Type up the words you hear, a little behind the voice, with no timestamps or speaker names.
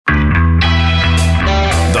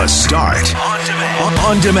The Start. On demand.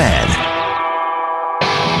 On demand.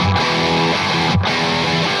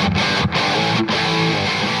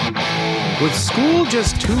 With school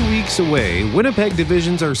just 2 weeks away, Winnipeg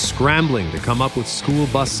divisions are scrambling to come up with school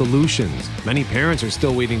bus solutions. Many parents are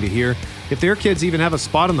still waiting to hear if their kids even have a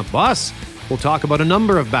spot on the bus. We'll talk about a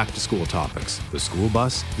number of back-to-school topics: the school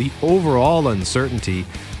bus, the overall uncertainty,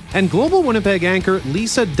 and Global Winnipeg anchor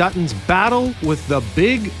Lisa Dutton's battle with the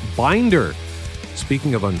big binder.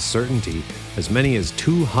 Speaking of uncertainty, as many as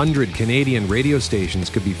 200 Canadian radio stations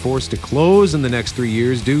could be forced to close in the next 3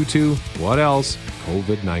 years due to, what else?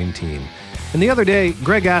 COVID-19. And the other day,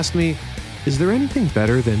 Greg asked me, is there anything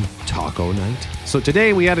better than taco night? So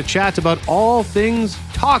today we had a chat about all things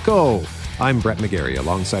taco. I'm Brett McGarry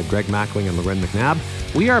alongside Greg Mackling and Loren McNabb.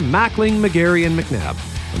 We are Mackling, McGarry, and McNabb.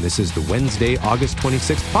 And this is the Wednesday, August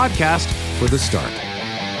 26th podcast for The Start.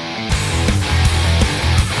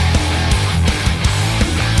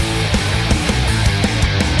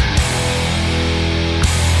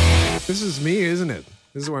 This is me, isn't it?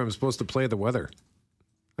 This is where I'm supposed to play the weather.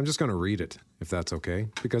 I'm just going to read it, if that's okay,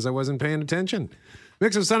 because I wasn't paying attention.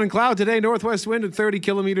 Mix of sun and cloud today. Northwest wind at 30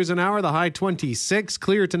 kilometers an hour. The high 26.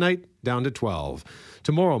 Clear tonight, down to 12.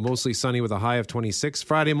 Tomorrow, mostly sunny with a high of 26.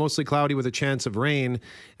 Friday, mostly cloudy with a chance of rain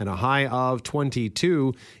and a high of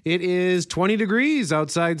 22. It is 20 degrees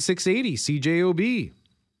outside 680 CJOB.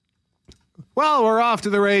 Well, we're off to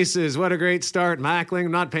the races. What a great start. Mackling,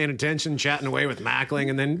 not paying attention, chatting away with Mackling,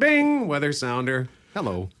 and then bing, weather sounder.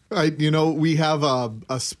 Hello. We have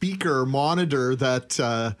a speaker monitor that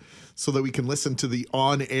so that we can listen to the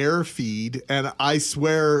on-air feed. And I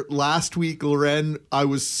swear, last week, Loren, I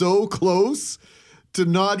was so close to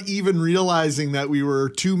not even realizing that we were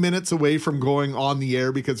 2 minutes away from going on the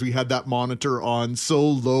air because we had that monitor on so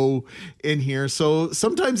low in here. So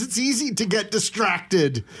sometimes it's easy to get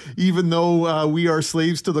distracted, even though we are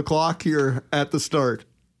slaves to the clock here at the start.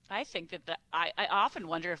 I think that I often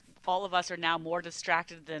wonder if all of us are now more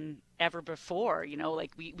distracted than ever before. You know,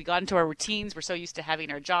 like we got into our routines. We're so used to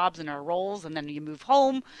having our jobs and our roles, and then you move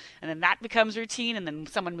home, and then that becomes routine, and then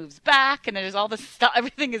someone moves back, and then there's all this stuff.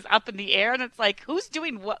 Everything is up in the air, and it's like, who's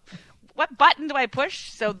doing what? What button do I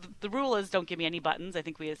push? So the rule is don't give me any buttons. I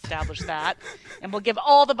think we established that. And we'll give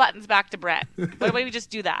all the buttons back to Brett. Why don't we just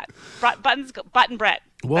do that? Button Brett.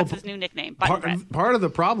 Well, that's his new nickname, Button Brett. Part of the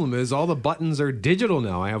problem is all the buttons are digital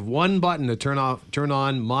now. I have one button to turn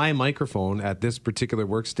on my microphone at this particular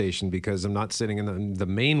workstation because I'm not sitting in the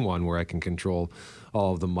main one where I can control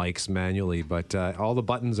all of the mics manually. But all the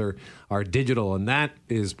buttons are digital, and that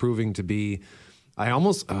is proving to be... I'm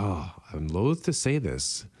loath to say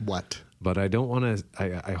this. What? But I don't want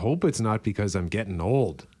to, I hope it's not because I'm getting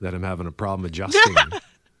old that I'm having a problem adjusting.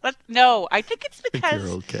 No, I think it's because... I think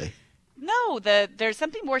you're okay. No, there's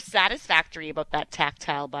something more satisfactory about that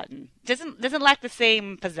tactile button. Doesn't lack the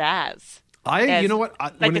same pizzazz. You know what?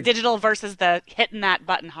 Like the digital versus the hitting that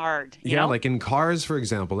button hard. You know? Like in cars, for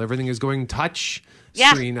example, everything is going touch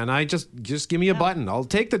screen, and I just give me a button. I'll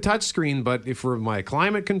take the touch screen, but if for my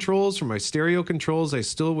climate controls, for my stereo controls, I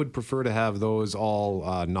still would prefer to have those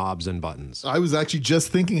all knobs and buttons. I was actually just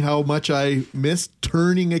thinking how much I missed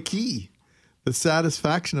turning a key. The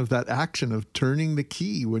satisfaction of that action of turning the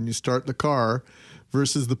key when you start the car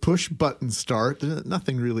versus the push button start. There's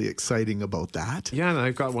nothing really exciting about that. Yeah, and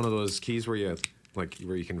I've got one of those keys where you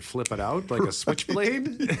can flip it out like a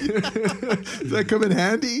switchblade. Does that come in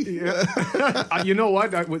handy? Yeah. You know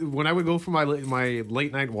what? When I would go for my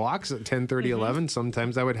late night walks at 10:30, 11,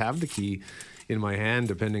 sometimes I would have the key in my hand,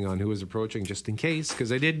 depending on who was approaching, just in case. Because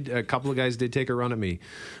a couple of guys did take a run at me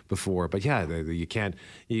before. But yeah, you can't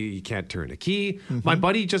turn a key. Mm-hmm. My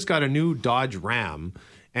buddy just got a new Dodge Ram,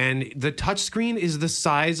 and the touchscreen is the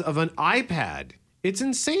size of an iPad. It's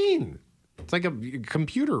insane. It's like a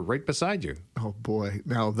computer right beside you. Oh, boy.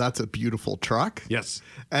 Now, that's a beautiful truck. Yes.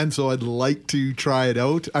 And so I'd like to try it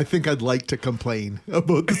out. I think I'd like to complain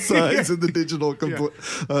about the size of the digital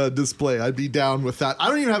display. I'd be down with that. I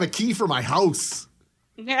don't even have a key for my house.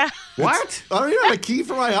 Yeah. What? I don't even have a key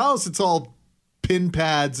for my house. It's all pin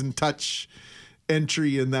pads and touch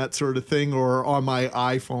entry and that sort of thing, or on my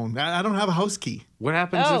iPhone. I don't have a house key. What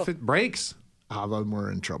happens if it breaks? Then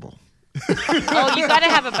we're in trouble. Oh, you got to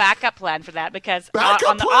have a backup plan for that because plan?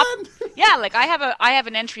 Yeah, like I have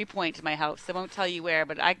an entry point to my house. I won't tell you where,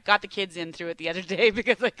 but I got the kids in through it the other day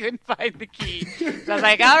because I couldn't find the key. So I was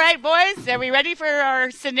like, "All right, boys, are we ready for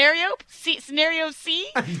our scenario? Scenario C?"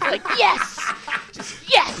 Like, yes,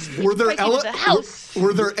 just yes. Were there the house?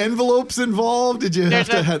 Were there envelopes involved? Did you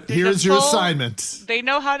here's your assignment? They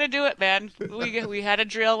know how to do it, man. We had a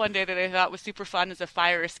drill one day that I thought was super fun as a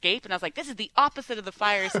fire escape, and I was like, this is the opposite of the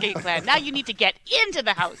fire escape plan. Now you need to get into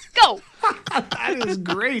the house. Go! That is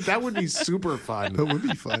great. That would be super fun. That would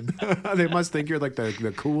be fun. They must think you're like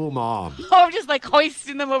the cool mom. Oh, I'm just like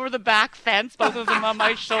hoisting them over the back fence, both of them on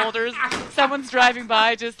my shoulders. Someone's driving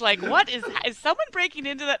by, just like, what is someone breaking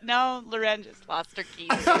into that? No, Loren just lost her keys.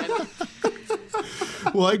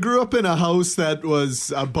 Well, I grew up in a house that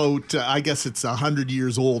was about, I guess it's 100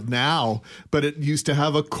 years old now, but it used to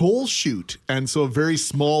have a coal chute. And so a very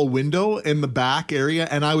small window in the back area.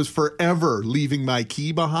 And I was forever leaving my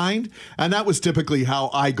key behind. And that was typically how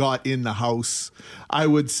I got in the house. I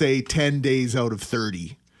would say 10 days out of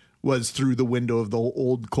 30 was through the window of the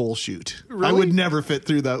old coal chute. Really? I would never fit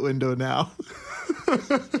through that window now.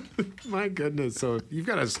 My goodness. So you've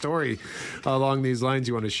got a story along these lines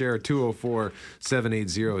you want to share,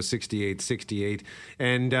 204-780-6868.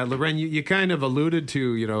 And Loren, you kind of alluded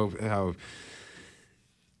to, how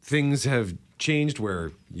things have changed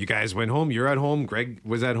where you guys went home, you're at home, Greg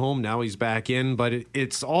was at home, now he's back in. But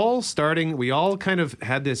it's all starting, we all kind of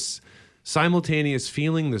had this simultaneous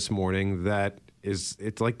feeling this morning that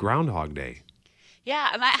it's like Groundhog Day. Yeah,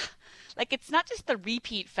 and it's not just the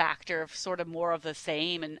repeat factor of sort of more of the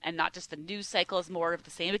same and not just the news cycle is more of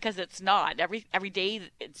the same, because it's not. Every day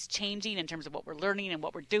it's changing in terms of what we're learning and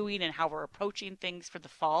what we're doing and how we're approaching things for the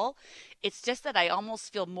fall. It's just that I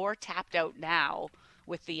almost feel more tapped out now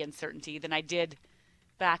with the uncertainty than I did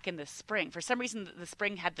back in the spring. For some reason, the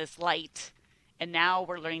spring had this light, and now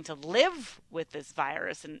we're learning to live with this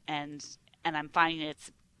virus, and I'm finding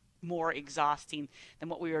it's more exhausting than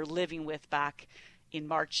what we were living with back in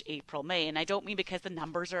March, April, May. And I don't mean because the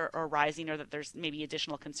numbers are rising or that there's maybe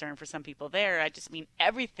additional concern for some people there. I just mean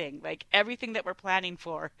everything that we're planning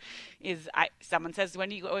for is, someone says, when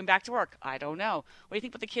are you going back to work? I don't know. What do you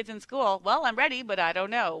think about the kids in school? Well, I'm ready, but I don't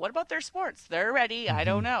know. What about their sports? They're ready. I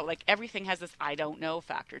don't know. Like, everything has this I don't know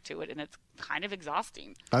factor to it, and it's kind of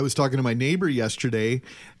exhausting. I was talking to my neighbor yesterday,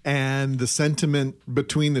 and the sentiment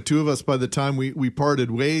between the two of us by the time we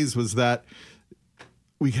parted ways was that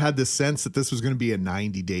we had this sense that this was going to be a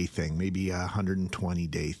 90-day thing, maybe a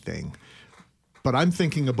 120-day thing. But I'm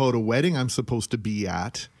thinking about a wedding I'm supposed to be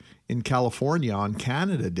at in California on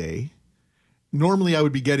Canada Day. Normally, I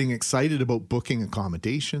would be getting excited about booking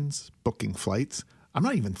accommodations, booking flights. I'm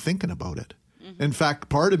not even thinking about it. Mm-hmm. In fact,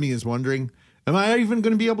 part of me is wondering, am I even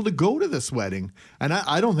going to be able to go to this wedding? And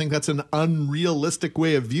I don't think that's an unrealistic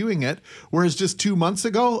way of viewing it. Whereas just 2 months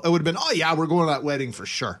ago, it would have been, oh, yeah, we're going to that wedding for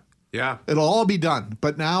sure. Yeah. It'll all be done.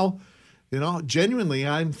 But now, genuinely,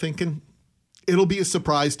 I'm thinking it'll be a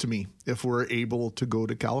surprise to me if we're able to go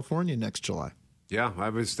to California next July. Yeah, I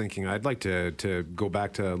was thinking I'd like to go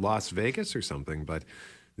back to Las Vegas or something, but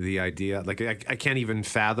the idea, like, I can't even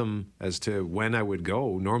fathom as to when I would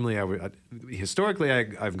go. Normally, historically,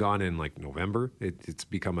 I've gone in like November. It's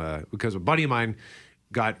become because a buddy of mine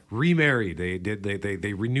got remarried.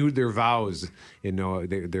 They renewed their vows.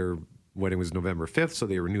 Their wedding was November 5th, so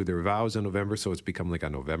they renewed their vows in November. So it's become like a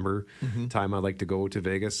November time I like to go to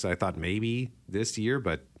Vegas. I thought maybe this year,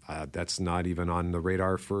 but that's not even on the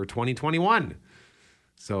radar for 2021.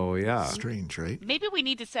 So, yeah. Strange, right? Maybe we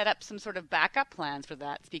need to set up some sort of backup plans for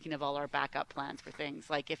that. Speaking of all our backup plans for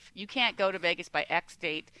things, like if you can't go to Vegas by X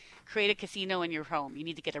date, create a casino in your home. You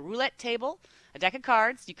need to get a roulette table, a deck of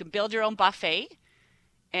cards. You can build your own buffet,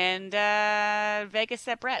 and Vegas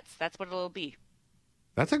at Brett's. That's what it'll be.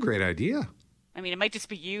 That's a great idea. I mean, it might just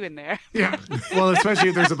be you in there. Yeah. Well, especially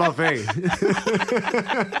if there's a buffet.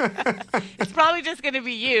 It's probably just going to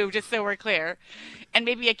be you, just so we're clear. And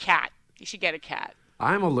maybe a cat. You should get a cat.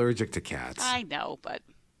 I'm allergic to cats. I know, but...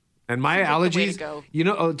 And my allergies,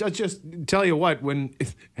 I'll just tell you what, when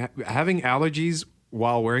having allergies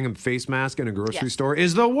while wearing a face mask in a grocery store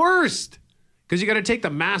is the worst. Because you got to take the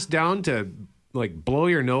mask down to, like, blow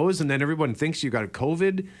your nose, and then everyone thinks you got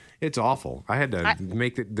COVID. It's awful. I had to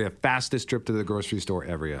make the fastest trip to the grocery store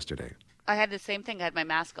ever yesterday. I had the same thing. I had my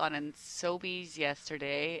mask on in Sobeys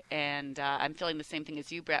yesterday, and I'm feeling the same thing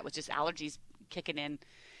as you, Brett, with just allergies kicking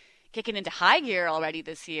into high gear already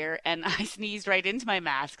this year, and I sneezed right into my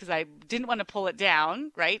mask because I didn't want to pull it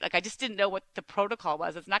down, right? Like, I just didn't know what the protocol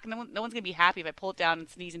was. No one's going to be happy if I pull it down and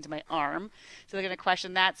sneeze into my arm. So they're going to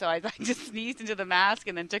question that. So I just sneezed into the mask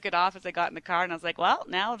and then took it off as I got in the car, and I was like, well,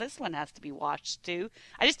 now this one has to be washed too.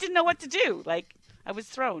 I just didn't know what to do. Like, I was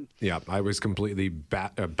thrown. Yeah, I was completely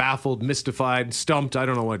baffled, mystified, stumped. I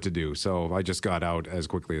don't know what to do. So I just got out as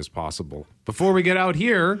quickly as possible. Before we get out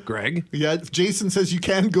here, Greg. Yeah, Jason says you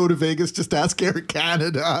can go to Vegas. Just ask Air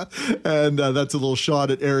Canada. And that's a little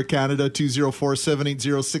shot at Air Canada,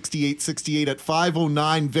 204-780-6868 at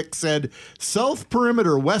 509. Vic said, South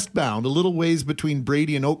Perimeter westbound, a little ways between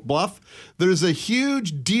Brady and Oak Bluff. There's a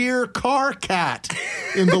huge deer car cat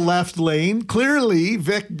in the left lane. Clearly,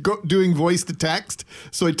 Vic doing voice to text.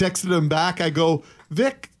 So I texted him back. I go,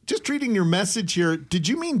 Vic, just reading your message here, did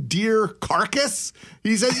you mean deer carcass?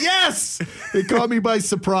 He says, yes! It caught me by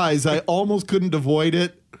surprise. I almost couldn't avoid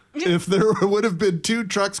it. If there would have been two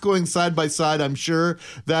trucks going side by side, I'm sure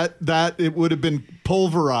that it would have been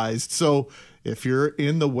pulverized. So if you're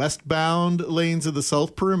in the westbound lanes of the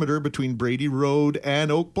South Perimeter between Brady Road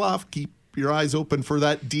and Oak Bluff, keep your eyes open for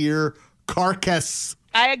that deer carcass.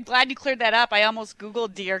 I'm glad you cleared that up. I almost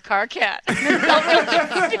Googled deer car cat. But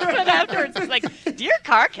afterwards, it's like, deer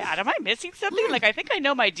car cat? Am I missing something? Like, I think I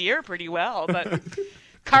know my deer pretty well, but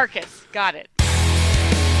carcass. Got it.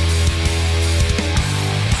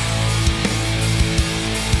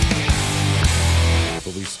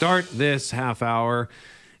 But we start this half hour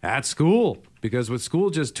at school because with school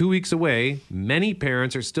just 2 weeks away, many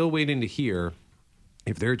parents are still waiting to hear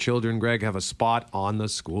if their children, Greg, have a spot on the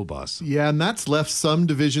school bus. Yeah, and that's left some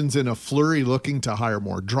divisions in a flurry looking to hire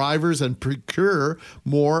more drivers and procure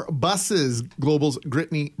more buses. Global's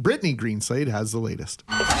Brittany Greenslade has the latest.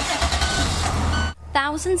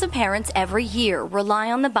 Thousands of parents every year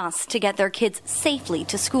rely on the bus to get their kids safely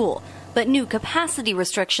to school. But new capacity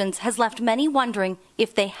restrictions has left many wondering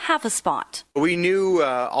if they have a spot. We knew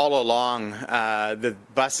all along that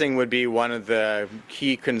busing would be one of the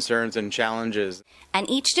key concerns and challenges. And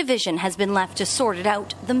each division has been left to sort it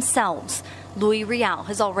out themselves. Louis Riel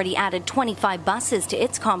has already added 25 buses to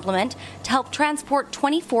its complement to help transport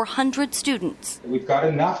 2,400 students. We've got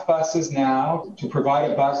enough buses now to provide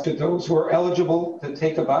a bus to those who are eligible to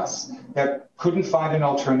take a bus that couldn't find an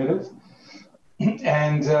alternative.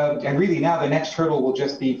 And really now the next hurdle will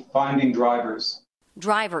just be finding drivers.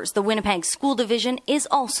 Drivers, the Winnipeg School Division is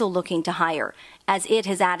also looking to hire, as it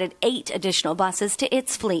has added 8 additional buses to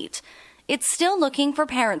its fleet. It's still looking for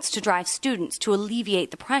parents to drive students to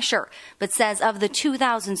alleviate the pressure, but says of the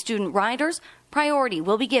 2,000 student riders, priority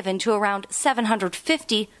will be given to around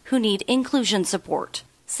 750 who need inclusion support.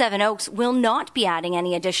 Seven Oaks will not be adding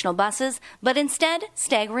any additional buses, but instead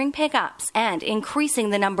staggering pickups and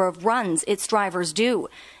increasing the number of runs its drivers do,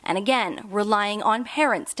 and again, relying on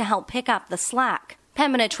parents to help pick up the slack.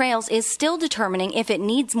 Pembina Trails is still determining if it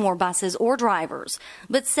needs more buses or drivers,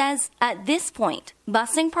 but says at this point,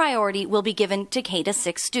 busing priority will be given to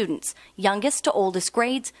K-6 students, youngest to oldest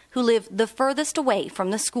grades, who live the furthest away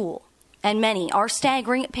from the school. And many are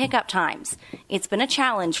staggering pickup times. It's been a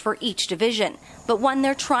challenge for each division, but one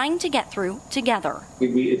they're trying to get through together.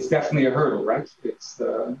 It's definitely a hurdle, right?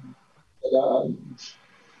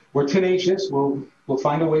 We're tenacious. We'll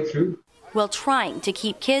find a way through. While trying to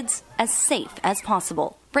keep kids as safe as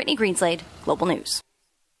possible. Brittany Greenslade, Global News.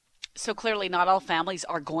 So clearly not all families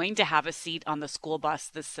are going to have a seat on the school bus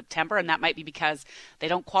this September, and that might be because they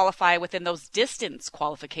don't qualify within those distance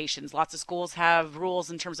qualifications. Lots of schools have rules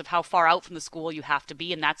in terms of how far out from the school you have to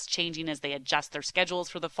be, and that's changing as they adjust their schedules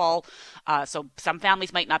for the fall. So some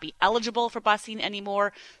families might not be eligible for busing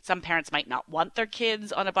anymore. Some parents might not want their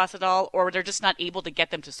kids on a bus at all, or they're just not able to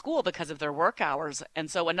get them to school because of their work hours. And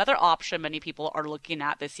so another option many people are looking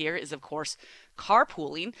at this year is, of course,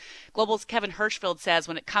 carpooling. Global's Kevin Hirschfield says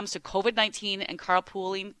when it comes to COVID-19 and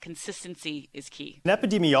carpooling, consistency is key. An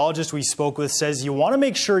epidemiologist we spoke with says you want to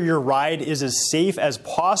make sure your ride is as safe as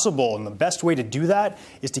possible, and the best way to do that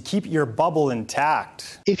is to keep your bubble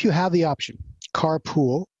intact. If you have the option,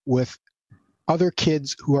 carpool with other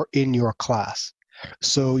kids who are in your class.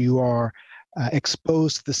 So you are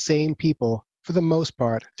exposed to the same people for the most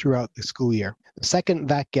part throughout the school year. The second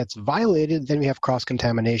that gets violated, then we have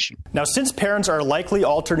cross-contamination. Now, since parents are likely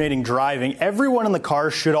alternating driving, everyone in the car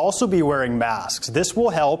should also be wearing masks. This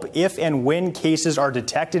will help if and when cases are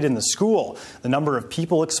detected in the school. The number of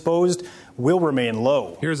people exposed will remain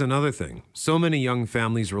low. Here's another thing. So many young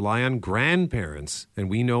families rely on grandparents, and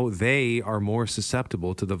we know they are more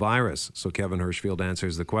susceptible to the virus. So Kevin Hirschfield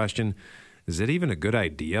answers the question, is it even a good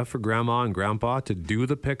idea for grandma and grandpa to do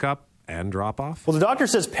the pickup and drop off? Well, the doctor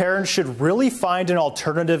says parents should really find an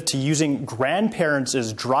alternative to using grandparents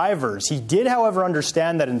as drivers. He did, however,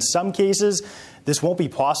 understand that in some cases, this won't be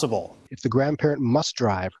possible. If the grandparent must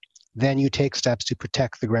drive, then you take steps to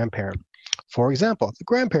protect the grandparent. For example, the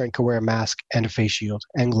grandparent can wear a mask and a face shield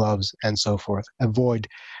and gloves and so forth. Avoid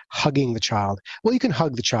hugging the child. Well, you can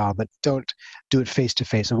hug the child, but don't do it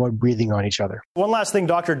face-to-face. Avoid breathing on each other. One last thing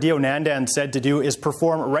Dr. Dio Nandan said to do is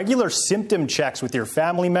perform regular symptom checks with your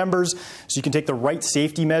family members so you can take the right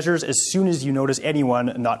safety measures as soon as you notice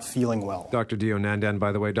anyone not feeling well. Dr. Dio Nandan,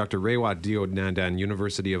 by the way, Dr. Rewat Dio Nandan,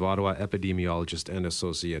 University of Ottawa epidemiologist and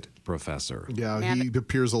associate professor. Yeah, he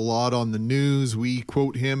appears a lot on the news. We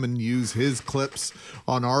quote him and use his clips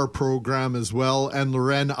on our program as well. And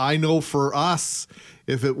Loren, I know for us,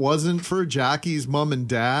 if it wasn't for Jackie's mom and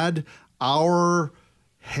dad, our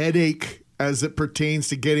headache as it pertains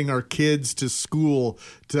to getting our kids to school,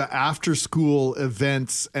 to after-school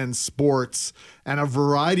events and sports, and a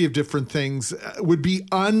variety of different things would be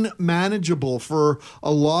unmanageable for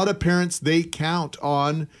a lot of parents. They count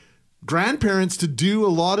on grandparents to do a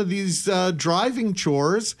lot of these driving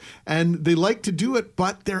chores, and they like to do it,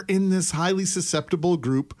 but they're in this highly susceptible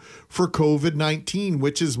group for COVID-19,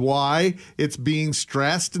 which is why it's being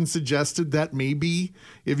stressed and suggested that maybe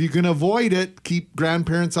if you can avoid it, keep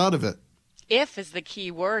grandparents out of it. If is the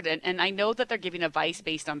key word. And I know that they're giving advice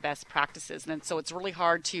based on best practices. And so it's really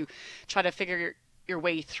hard to try to figure your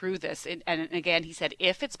way through this. And again, he said,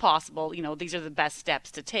 if it's possible, these are the best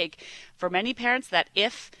steps to take. For many parents, that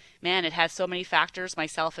if, man, it has so many factors,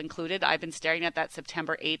 myself included. I've been staring at that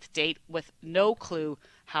September 8th date with no clue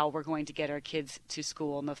how we're going to get our kids to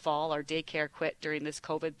school in the fall. Our daycare quit during this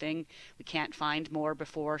COVID thing. We can't find more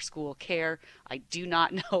before school care. I do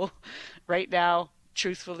not know right now,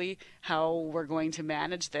 truthfully, how we're going to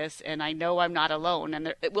manage this. And I know I'm not alone,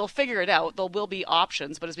 and we'll figure it out. There will be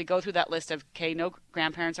options, but as we go through that list of, okay, no,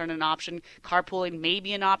 grandparents aren't an option. Carpooling may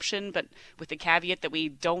be an option, but with the caveat that we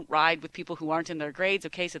don't ride with people who aren't in their grades.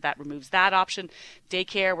 Okay, so that removes that option.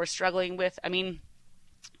 Daycare we're struggling with. I mean,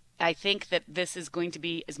 I think that this is going to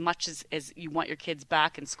be, as much as you want your kids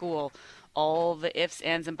back in school, all the ifs,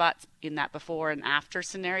 ands, and buts in that before and after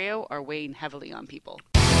scenario are weighing heavily on people.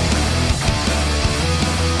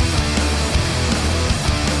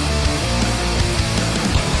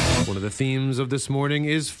 One of the themes of this morning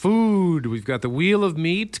is food. We've got the Wheel of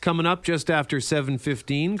Meat coming up just after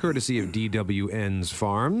 7:15, courtesy of DWN's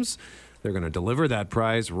Farms. They're going to deliver that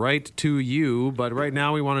prize right to you. But right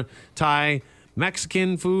now we want to tie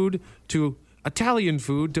Mexican food to Italian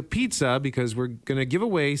food to pizza, because we're going to give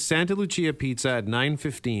away Santa Lucia pizza at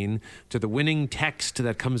 9:15 to the winning text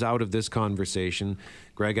that comes out of this conversation.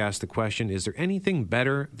 Greg asked the question, is there anything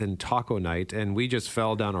better than taco night? And we just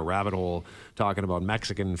fell down a rabbit hole talking about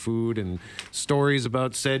Mexican food and stories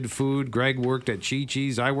about said food. Greg worked at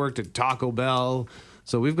Chi-Chi's. I worked at Taco Bell.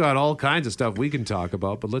 So we've got all kinds of stuff we can talk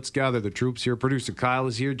about, but let's gather the troops here. Producer Kyle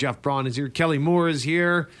is here. Jeff Braun is here. Kelly Moore is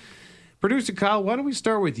here. Producer Kyle, why don't we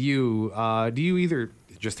start with you? Do you either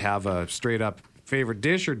just have a straight-up favorite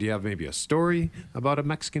dish, or do you have maybe a story about a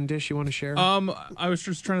Mexican dish you want to share? I was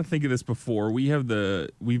just trying to think of this before. We've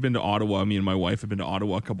been to Ottawa. Me and my wife have been to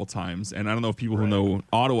Ottawa a couple times, and I don't know if people who know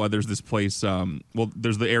Ottawa, there's this place,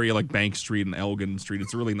 there's the area like Bank Street and Elgin Street.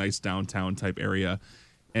 It's a really nice downtown type area,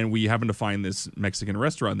 and we happened to find this Mexican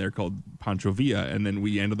restaurant there called Pancho Villa, and then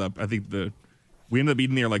we ended up, we ended up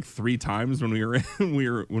eating there like 3 times when we were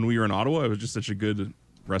in Ottawa. It was just such a good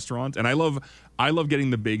restaurant, and I love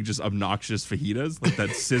getting the big, just obnoxious fajitas, like that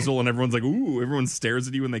sizzle, and everyone's like, ooh, everyone stares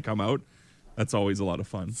at you when they come out. That's always a lot of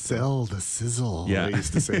fun. Sell the sizzle, yeah. They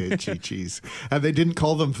used to say at Chi-Chi's. And they didn't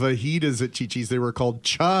call them fajitas at Chi-Chi's. They were called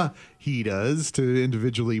chahitas to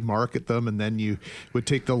individually market them. And then you would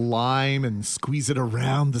take the lime and squeeze it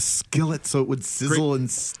around the skillet so it would sizzle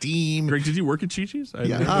and steam. Greg, did you work at Chi-Chi's?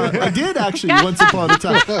 I did actually once upon a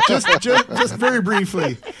time. Just very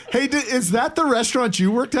briefly. Hey, is that the restaurant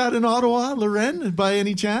you worked at in Ottawa, Loren, by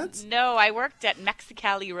any chance? No, I worked at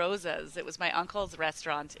Mexicali Rosa's. It was my uncle's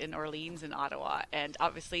restaurant in Orleans in Ottawa, and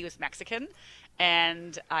obviously it was Mexican,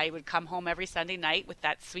 and I would come home every Sunday night with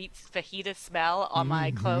that sweet fajita smell on my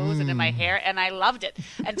clothes and in my hair, and I loved it.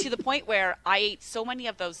 And to the point where I ate so many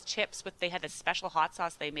of those chips they had a special hot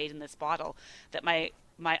sauce they made in this bottle that my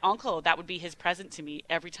uncle, that would be his present to me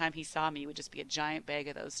every time he saw me, would just be a giant bag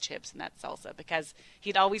of those chips and that salsa, because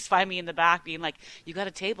he'd always find me in the back being like, you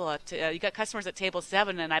got you got customers at table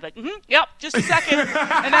 7, and I'd be like, yep, just a second.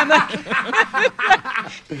 And I'm like,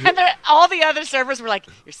 and all the other servers were like,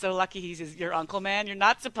 you're so lucky he's your uncle, man. You're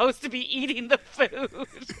not supposed to be eating the food.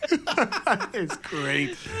 It's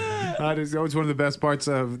great. That was one of the best parts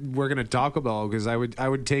of working at Taco Bell, because I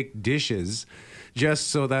would take dishes just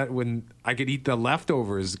so that when I could eat the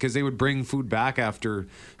leftovers, because they would bring food back after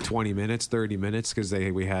 20 minutes, 30 minutes, because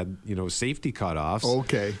we had, safety cutoffs.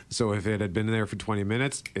 Okay. So if it had been there for 20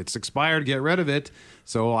 minutes, it's expired, get rid of it.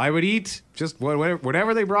 So I would eat just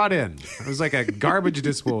whatever they brought in. It was like a garbage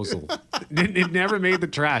disposal. It never made the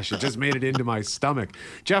trash. It just made it into my stomach.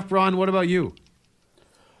 Jeff Braun, what about you?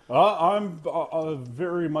 I'm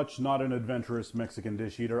very much not an adventurous Mexican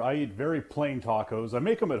dish eater. I eat very plain tacos. I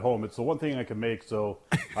make them at home. It's the one thing I can make. So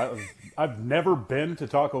I've never been to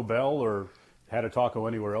Taco Bell or had a taco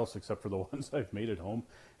anywhere else except for the ones I've made at home.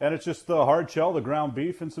 And it's just the hard shell, the ground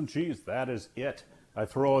beef, and some cheese. That is it. I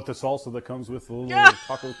throw out the salsa that comes with the little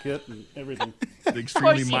taco kit and everything. The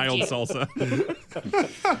extremely mild salsa.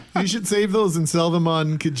 You should save those and sell them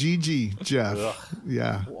on Kijiji, Jeff. Ugh.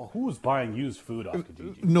 Yeah. Well, who's buying used food off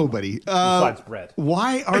Kijiji? Nobody. Besides bread.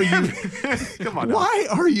 Why are you? Come on. Why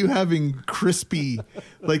are you having crispy,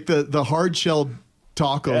 like the hard shell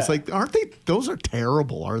tacos? Yeah. Like, aren't they? Those are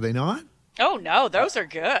terrible, are they not? Oh no, those are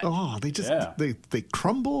good. Oh, they just they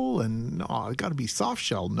crumble and it got to be soft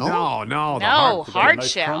shell. No, No, hard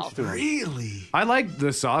Nice shell. crunch to 'em. Really? I like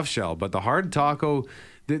the soft shell, but the hard taco,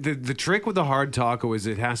 the trick with the hard taco is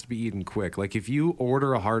it has to be eaten quick. Like if you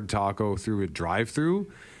order a hard taco through a drive-through,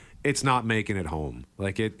 it's not making it home.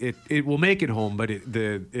 Like it will make it home, but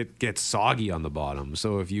it gets soggy on the bottom.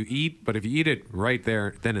 So if you eat it right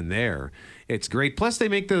there then and there, it's great. Plus they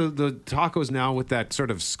make the tacos now with that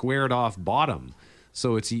sort of squared off bottom,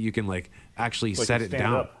 so you can like actually Like set you it stand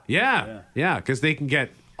down. up. Yeah, because they can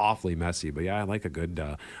get awfully messy. But yeah, I like a good.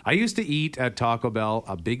 I used to eat at Taco Bell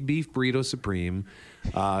a big beef burrito supreme,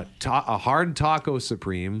 a hard taco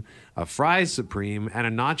supreme, a fries supreme, and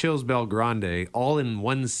a nachos Bel Grande, all in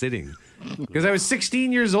one sitting. Because I was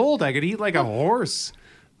 16 years old, I could eat like a horse.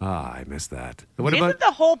 I miss that. Isn't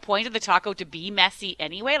the whole point of the taco to be messy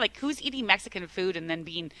anyway? Like, who's eating Mexican food and then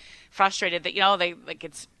being frustrated that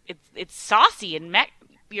it's saucy and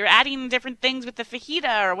you're adding different things with the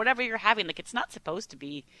fajita or whatever you're having? Like, it's not supposed to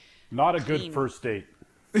be. Not a clean. good first date.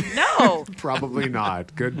 No. Probably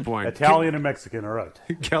not. Good point. Italian and Mexican are out.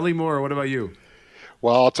 Kelly Moore, what about you?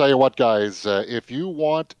 Well, I'll tell you what, guys. If you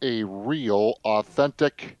want a real,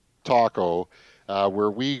 authentic taco,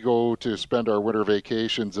 where we go to spend our winter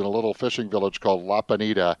vacations in a little fishing village called La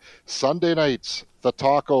Panita, Sunday nights, the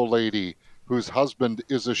taco lady, whose husband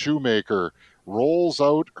is a shoemaker, rolls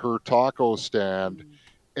out her taco stand,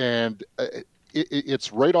 and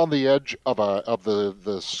it's right on the edge of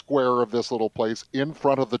the square of this little place in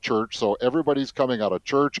front of the church. So everybody's coming out of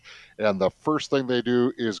church, and the first thing they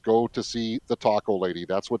do is go to see the taco lady.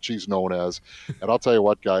 That's what she's known as. And I'll tell you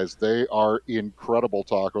what, guys, they are incredible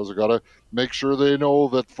tacos. I got to make sure they know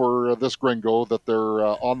that for this gringo that they're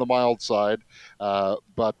on the mild side.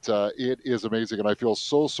 But it is amazing, and I feel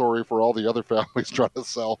so sorry for all the other families trying to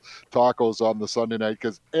sell tacos on the Sunday night,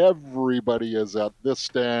 because everybody is at this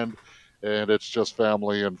stand, and it's just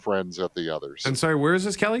family and friends at the others. And sorry, where is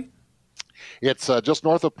this, Kelly? It's just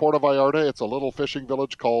north of Puerto Vallarta. It's a little fishing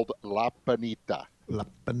village called La Panita. La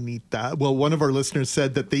Panita. Well, one of our listeners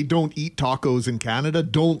said that they don't eat tacos in Canada,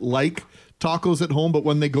 don't like tacos at home, but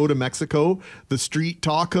when they go to Mexico, the street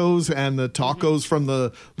tacos and the tacos from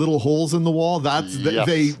the little holes in the wall,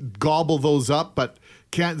 they gobble those up, but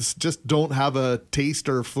don't have a taste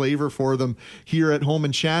or flavor for them here at home.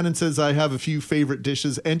 And Shannon says, I have a few favorite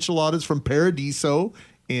dishes: enchiladas from Paradiso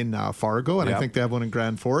in Fargo, and I think they have one in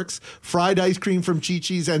Grand Forks, fried ice cream from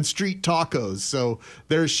Chi-Chi's, and street tacos. So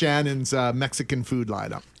there's Shannon's Mexican food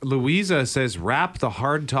lineup. Louisa says, wrap the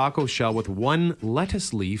hard taco shell with one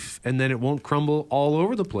lettuce leaf, and then it won't crumble all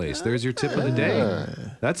over the place. There's your tip of the day.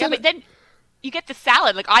 That's but then you get the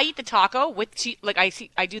salad. Like, I eat the taco with cheese. Like, I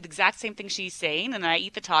do the exact same thing she's saying, and then I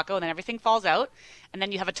eat the taco, and then everything falls out, and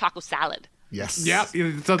then you have a taco salad. Yes. Yeah,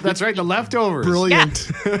 so that's right. The leftovers.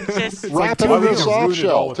 Brilliant. Yeah. Just, Wrap it in a soft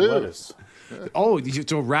shell, too.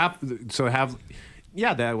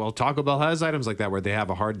 Taco Bell has items like that where they have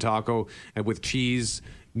a hard taco and with cheese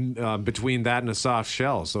between that and a soft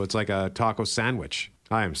shell. So it's like a taco sandwich.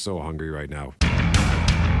 I am so hungry right now.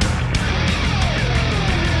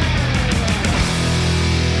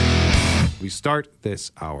 We start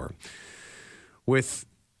this hour with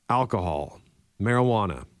alcohol,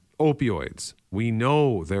 marijuana, opioids. We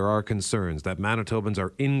know there are concerns that Manitobans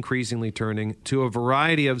are increasingly turning to a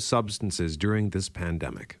variety of substances during this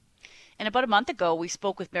pandemic. And about a month ago, we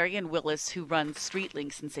spoke with Marianne Willis, who runs Street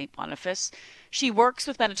Links in St. Boniface. She works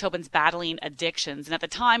with Manitobans battling addictions. And at the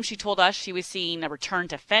time, she told us she was seeing a return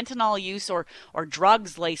to fentanyl use or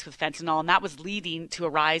drugs laced with fentanyl, and that was leading to a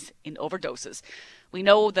rise in overdoses. We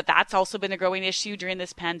know that that's also been a growing issue during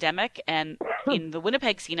this pandemic, and in the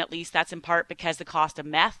Winnipeg scene, at least, that's in part because the cost of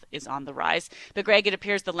meth is on the rise. But Greg, it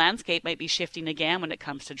appears the landscape might be shifting again when it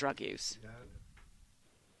comes to drug use.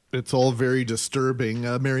 It's all very disturbing.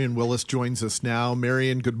 Marion Willis joins us now.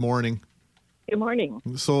 Marion, good morning. Good morning.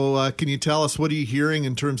 So can you tell us, what are you hearing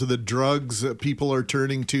in terms of the drugs that people are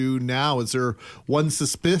turning to now? Is there one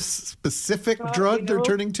specific drug they're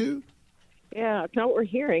turning to? Yeah, it's not what we're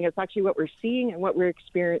hearing. It's actually what we're seeing and what we're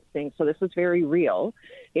experiencing. So this is very real.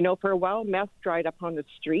 For a while, meth dried up on the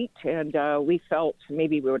street, and we felt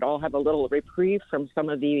maybe we would all have a little reprieve from some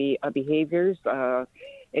of the behaviors and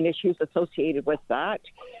issues associated with that.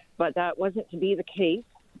 But that wasn't to be the case.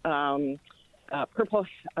 Purple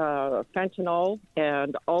fentanyl,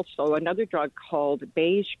 and also another drug called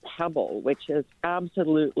beige pebble, which is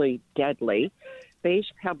absolutely deadly. Beige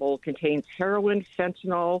pebble contains heroin,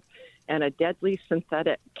 fentanyl, and a deadly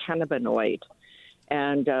synthetic cannabinoid.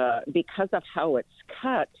 And because of how it's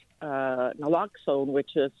cut, naloxone,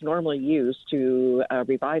 which is normally used to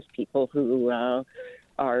revive people who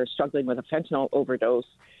are struggling with a fentanyl overdose,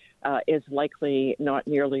 is likely not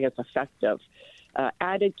nearly as effective.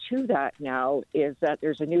 Added to that now is that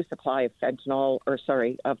there's a new supply of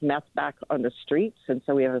meth back on the streets. And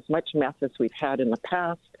so we have as much meth as we've had in the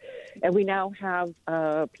past. And we now have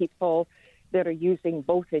people that are using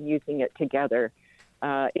both and using it together.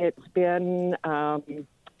 It's been,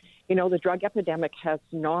 the drug epidemic has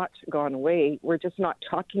not gone away. We're just not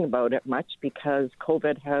talking about it much because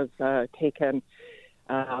COVID has taken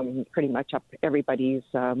pretty much up everybody's,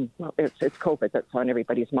 it's COVID that's on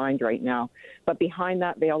everybody's mind right now. But behind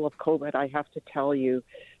that veil of COVID, I have to tell you,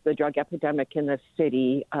 the drug epidemic in this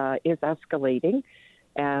city is escalating.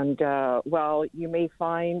 And while you may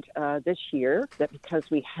find this year that because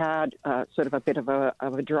we had sort of a bit of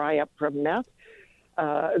a dry up from meth,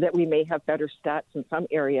 that we may have better stats in some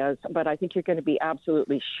areas, but I think you're going to be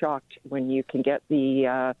absolutely shocked when you can get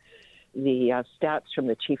the stats from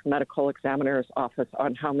the Chief Medical Examiner's office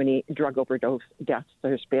on how many drug overdose deaths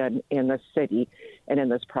there's been in this city and in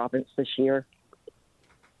this province this year.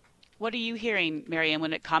 What are you hearing, Marianne,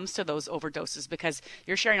 when it comes to those overdoses? Because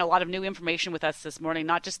you're sharing a lot of new information with us this morning,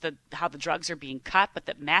 not just how the drugs are being cut, but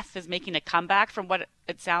that meth is making a comeback from what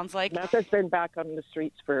it sounds like. Meth has been back on the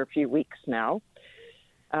streets for a few weeks now.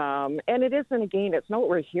 And it isn't, again, it's not what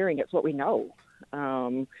we're hearing, it's what we know.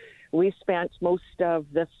 We spent most of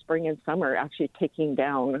this spring and summer actually taking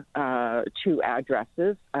down 2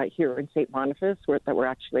 addresses here in St. Boniface that were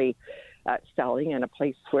actually selling in a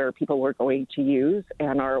place where people were going to use.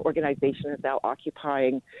 And our organization is now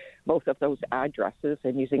occupying both of those addresses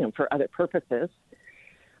and using them for other purposes.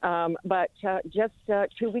 But just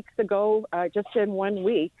 2 weeks ago, just in 1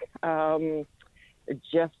 week,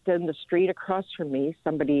 just in the street across from me,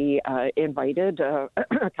 somebody invited a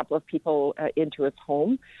couple of people into his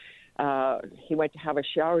home. He went to have a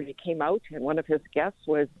shower and he came out, and one of his guests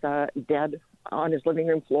was dead on his living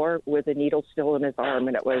room floor with a needle still in his arm.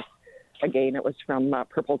 And it was from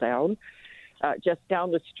Purple Down. Just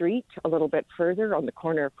down the street, a little bit further on the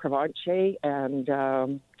corner of Provencher, and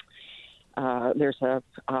there's a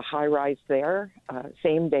high-rise there.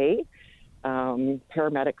 Same day,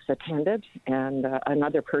 paramedics attended, and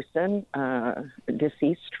another person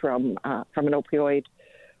deceased from an opioid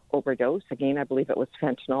overdose. Again, I believe it was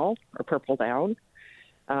fentanyl or Purple Down.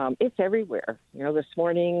 It's everywhere. This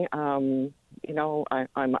morning, I'm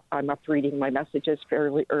up reading my messages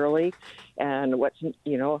fairly early, and what's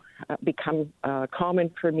become common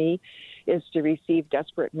for me is to receive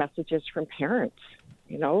desperate messages from parents.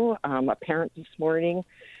 A parent this morning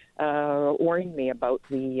warned me about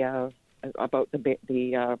the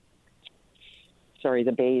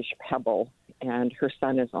beige pebble, and her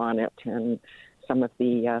son is on it, and some of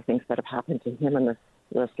the things that have happened to him in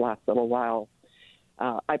this last little while.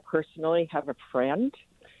 I personally have a friend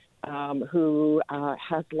who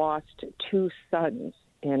has lost 2 sons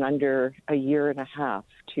in under a year and a half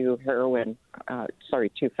to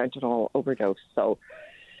fentanyl overdose. So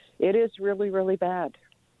it is really, really bad.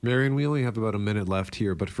 Marion, we only have about a minute left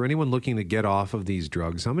here, but for anyone looking to get off of these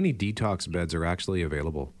drugs, how many detox beds are actually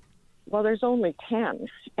available? Well, there's only 10,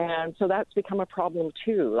 and so that's become a problem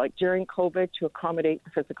too. Like during COVID, to accommodate the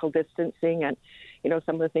physical distancing and,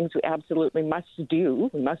 some of the things we absolutely must do,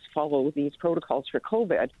 we must follow these protocols for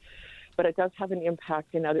COVID, but it does have an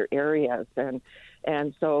impact in other areas.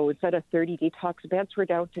 And so instead of 30 detox beds, we're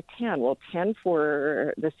down to 10. Well, 10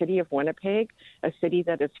 for the city of Winnipeg, a city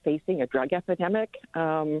that is facing a drug epidemic.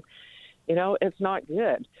 It's not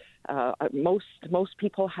good. most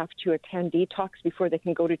people have to attend detox before they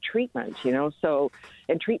can go to treatment, so,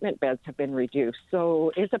 and treatment beds have been reduced.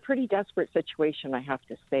 So it's a pretty desperate situation, I have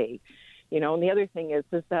to say. And the other thing is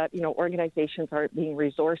that, organizations aren't being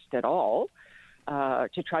resourced at all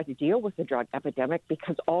to try to deal with the drug epidemic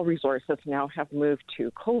because all resources now have moved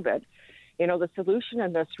to COVID. The solution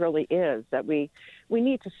in this really is that we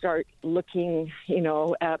need to start looking,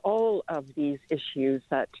 at all of these issues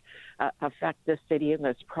that affect this city and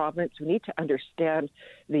this province. We need to understand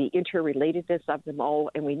the interrelatedness of them all,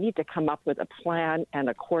 and we need to come up with a plan and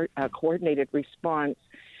a coordinated response,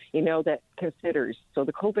 that considers. So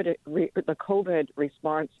the COVID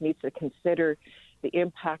response needs to consider the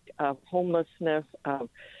impact of homelessness, of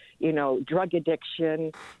drug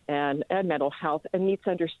addiction and mental health, and needs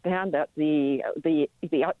to understand that the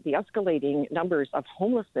escalating numbers of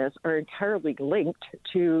homelessness are entirely linked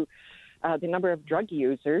to the number of drug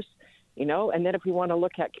users, and then if we want to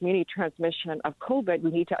look at community transmission of COVID,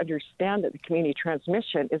 we need to understand that the community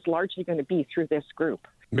transmission is largely going to be through this group.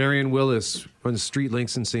 Marion Willis on Street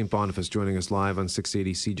Links in St. Boniface joining us live on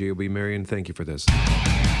 680 CJOB. Marion, thank you for this.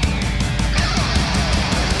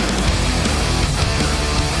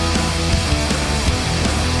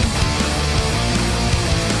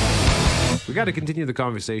 We got to continue the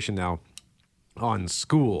conversation now on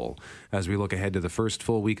school as we look ahead to the first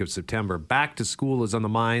full week of September. Back to school is on the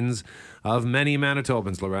minds of many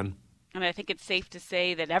Manitobans, Loren. And I think it's safe to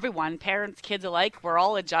say that everyone, parents, kids alike, we're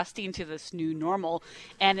all adjusting to this new normal.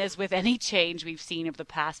 And as with any change we've seen over the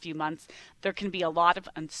past few months, there can be a lot of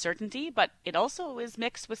uncertainty, but it also is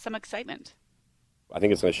mixed with some excitement. I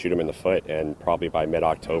think it's going to shoot them in the foot, and probably by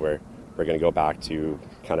mid-October, we're going to go back to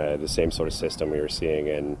kind of the same sort of system we were seeing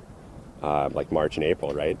in like March and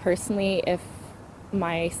April, right? Personally, if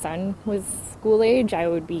my son was school age, I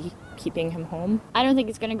would be keeping him home. I don't think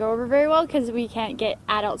it's going to go over very well because we can't get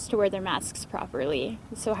adults to wear their masks properly.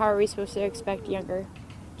 So how are we supposed to expect younger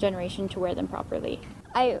generation to wear them properly?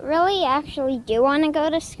 I really actually do want to go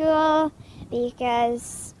to school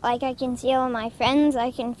because, like, I can see all my friends.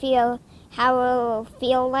 I can feel how it'll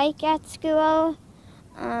feel like at school,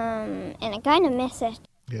 and I kind of miss it.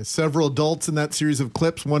 Yeah, several adults in that series of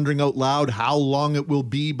clips wondering out loud how long it will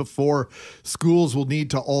be before schools will need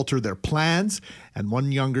to alter their plans. And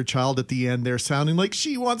one younger child at the end there sounding like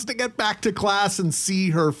she wants to get back to class and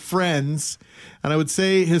see her friends. And I would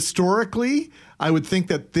say historically, I would think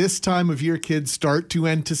that this time of year kids start to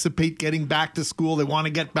anticipate getting back to school. They want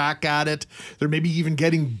to get back at it. They're maybe even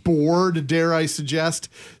getting bored, dare I suggest.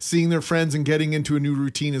 Seeing their friends and getting into a new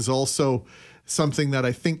routine is also something that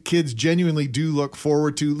I think kids genuinely do look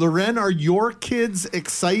forward to. Loren, are your kids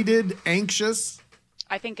excited, anxious?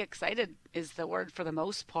 I think excited is the word for the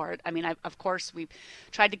most part. I mean, of course, we've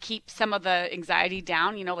tried to keep some of the anxiety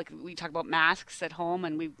down. Like we talk about masks at home,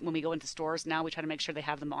 and when we go into stores now, we try to make sure they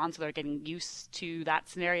have them on so they're getting used to that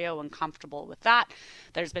scenario and comfortable with that.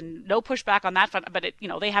 There's been no pushback on that front, but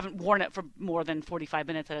they haven't worn it for more than 45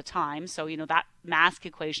 minutes at a time. So, that mask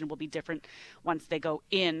equation will be different once they go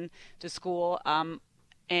in to school.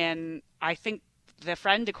 And I think the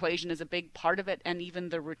friend equation is a big part of it, and even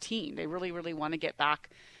the routine. They really, really want to get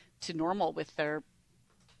back to normal with their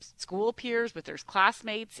school peers, with their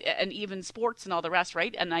classmates, and even sports and all the rest,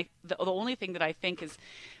 right? And the only thing that I think is,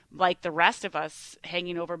 like the rest of us,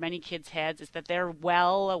 hanging over many kids' heads is that they're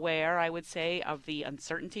well aware, I would say, of the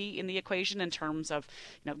uncertainty in the equation in terms of,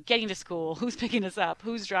 getting to school, who's picking us up,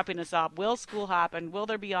 who's dropping us off, will school happen, will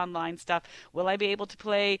there be online stuff, will I be able to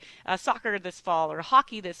play soccer this fall or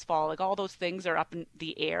hockey this fall? Like all those things are up in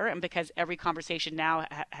the air, and because every conversation now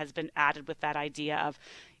has been added with that idea of,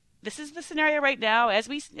 this is the scenario right now, as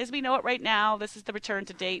we know it right now, this is the return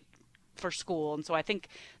to date for school. And so I think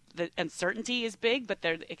the uncertainty is big, but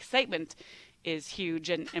the excitement is huge.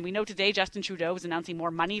 And we know today Justin Trudeau is announcing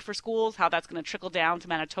more money for schools, how that's going to trickle down to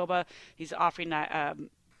Manitoba. He's offering a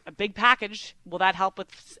big package. Will that help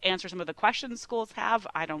with answer some of the questions schools have?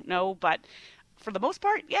 I don't know. But for the most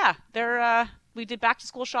part, yeah, we did back to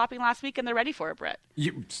school shopping last week, and they're ready for it, Brett.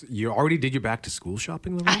 You already did your back to school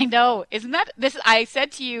shopping, Lorraine? I know. Isn't that this? I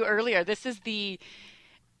said to you earlier, this is the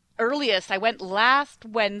earliest. I went last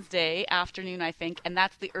Wednesday afternoon, I think, and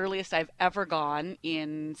that's the earliest I've ever gone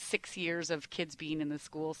in 6 years of kids being in the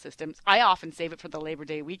school systems. I often save it for the Labor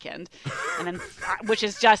Day weekend, and then which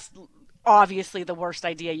is just obviously the worst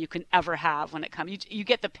idea you can ever have when it comes. You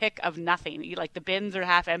get the pick of nothing. The bins are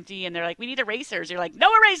half empty, and they're like, we need erasers. You're like, no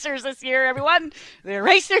erasers this year, everyone. The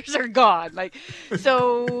erasers are gone.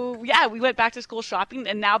 So yeah, we went back to school shopping,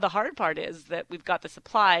 and now the hard part is that we've got the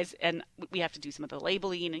supplies, and we have to do some of the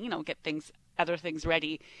labeling and get other things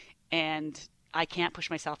ready. And I can't push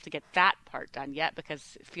myself to get that part done yet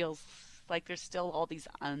because it feels like there's still all these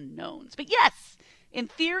unknowns. But yes, in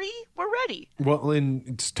theory, we're ready. Well,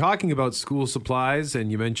 in talking about school supplies,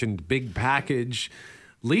 and you mentioned big package,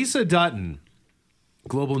 Lisa Dutton,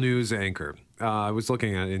 Global News anchor. I was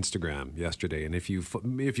looking at Instagram yesterday, and if you're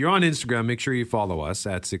on Instagram, make sure you follow us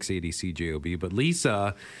at 680CJOB. But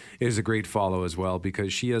Lisa is a great follow as well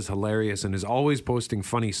because she is hilarious and is always posting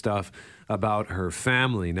funny stuff about her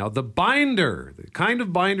family. Now, the binder, the kind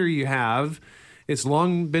of binder you have, it's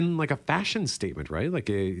long been like a fashion statement, right? Like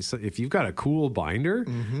if you've got a cool binder,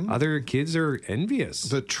 other kids are envious.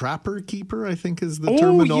 The trapper keeper, I think, is the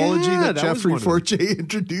terminology that Jeffrey Forte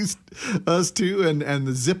introduced us to, and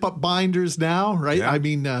the zip-up binders now, right? Yeah. I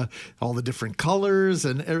mean, all the different colors,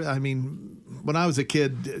 and I mean, when I was a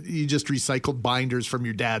kid, you just recycled binders from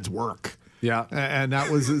your dad's work. Yeah. And that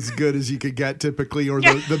was as good as you could get typically, or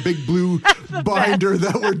the big blue binder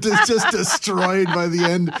that were just destroyed by the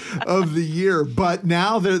end of the year. But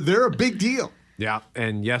now they're a big deal. Yeah.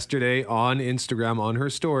 And yesterday on Instagram, on her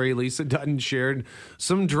story, Lisa Dutton shared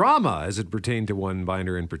some drama as it pertained to one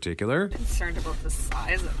binder in particular. I'm concerned about the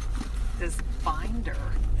size of this binder.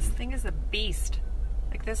 This thing is a beast.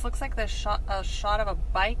 Like, this looks like a shot of a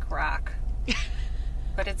bike rack,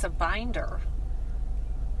 but it's a binder.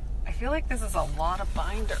 I feel like this is a lot of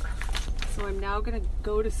binder. So I'm now going to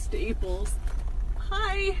go to Staples.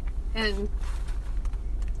 Hi! And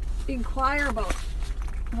inquire about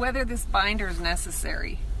whether this binder is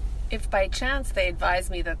necessary. If by chance they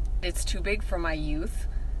advise me that it's too big for my youth,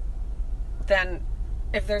 then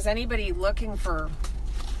if there's anybody looking for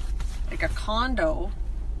like a condo,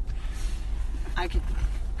 I could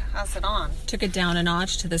pass it on. Took it down a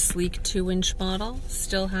notch to the sleek 2-inch model.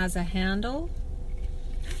 Still has a handle.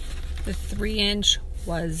 The 3-inch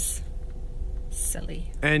was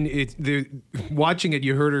silly. And watching it,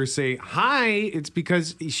 you heard her say, hi. It's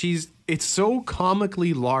because it's so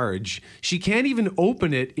comically large. She can't even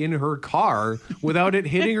open it in her car without it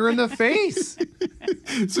hitting her in the face.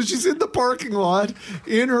 So she's in the parking lot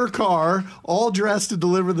in her car, all dressed to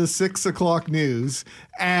deliver the 6 o'clock news.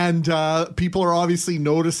 And people are obviously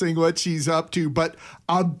noticing what she's up to. But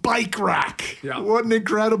a bike rack. Yeah. What an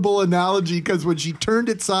incredible analogy, because when she turned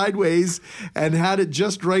it sideways and had it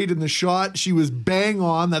just right in the shot, she was bang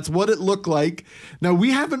on. That's what it looked like. Now,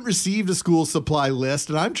 we haven't received a school supply list,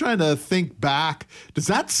 and I'm trying to think back. Does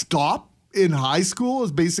that stop in high school?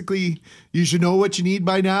 Is basically you should know what you need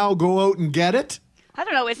by now, go out and get it? I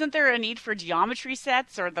don't know. Isn't there a need for geometry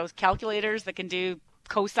sets or those calculators that can do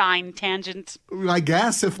cosine, tangent? I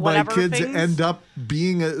guess if my kids end up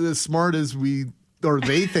being as smart as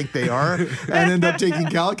they think they are and end up taking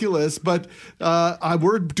calculus. But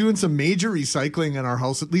we're doing some major recycling in our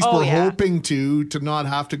house. At least we're hoping to not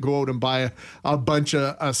have to go out and buy a bunch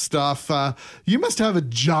of stuff. You must have a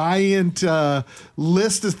giant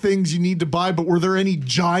list of things you need to buy, but were there any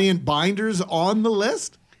giant binders on the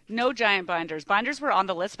list? No giant binders. Binders were on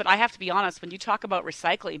the list, but I have to be honest, when you talk about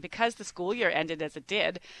recycling, because the school year ended as it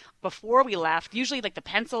did, before we left, usually like the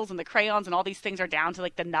pencils and the crayons and all these things are down to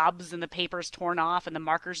like the nubs and the paper's torn off and the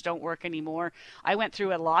markers don't work anymore. I went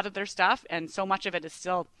through a lot of their stuff, and so much of it is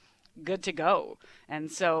still good to go. And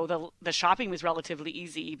so the shopping was relatively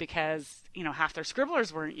easy because, half their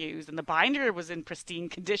scribblers weren't used and the binder was in pristine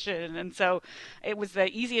condition. And so it was the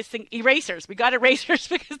easiest thing. Erasers. We got erasers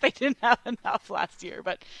because they didn't have enough last year.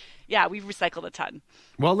 But yeah, we've recycled a ton.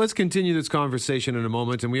 Well, let's continue this conversation in a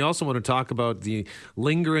moment. And we also want to talk about the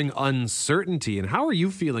lingering uncertainty. And how are you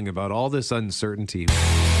feeling about all this uncertainty?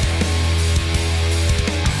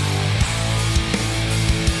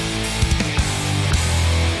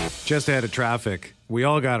 Just ahead of traffic, we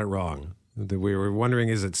all got it wrong. We were wondering,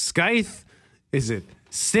 is it Scythe? Is it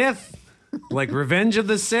Sith? Like Revenge of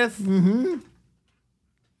the Sith? Mm-hmm.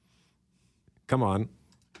 Come on.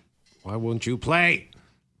 Why won't you play?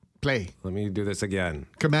 Play. Let me do this again.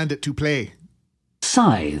 Command it to play.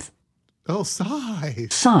 Scythe. Oh,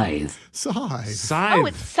 scythe. Scythe. Scythe. Scythe. Oh,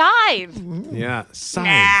 it's scythe. Yeah, scythe.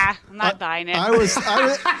 Nah, I'm not buying it. I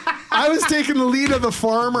was taking the lead of the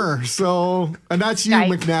farmer, and that's you,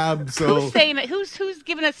 Scythe. McNabb. So who's saying that? Who's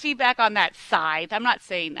giving us feedback on that scythe? I'm not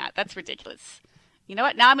saying that. That's ridiculous. You know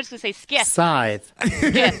what? Now I'm just gonna say skiff. Scythe.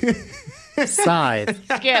 Skiff. Scythe.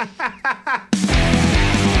 Skiff.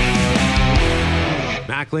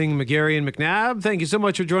 Mackling, McGarry, and McNabb, thank you so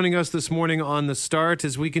much for joining us this morning on The Start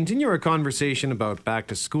as we continue our conversation about back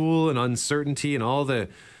to school and uncertainty and all the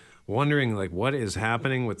wondering, like, what is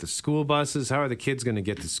happening with the school buses? How are the kids going to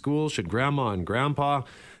get to school? Should grandma and grandpa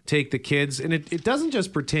take the kids? And it doesn't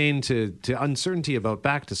just pertain to uncertainty about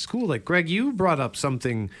back to school. Like, Greg, you brought up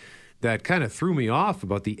something that kind of threw me off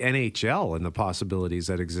about the NHL and the possibilities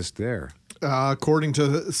that exist there. According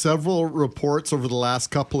to several reports over the last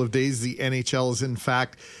couple of days, the NHL is in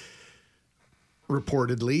fact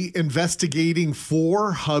reportedly investigating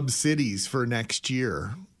 4 hub cities for next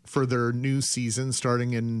year for their new season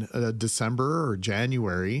starting in December or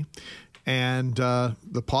January. And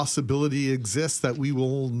the possibility exists that we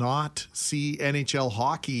will not see NHL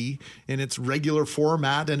hockey in its regular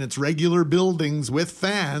format and its regular buildings with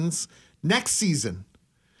fans next season.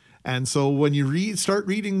 And so when you start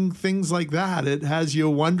reading things like that, it has you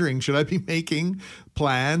wondering, should I be making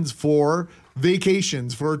plans for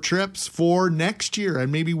vacations, for trips for next year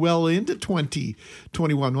and maybe well into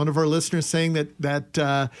 2021? One of our listeners saying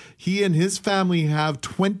that he and his family have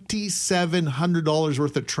 $2,700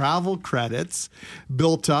 worth of travel credits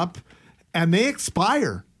built up and they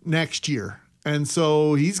expire next year. And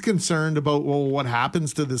so he's concerned about, well, what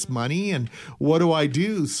happens to this money and what do I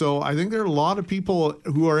do? So I think there are a lot of people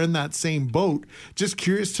who are in that same boat. Just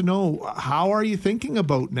curious to know, how are you thinking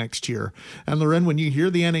about next year? And Loren, when you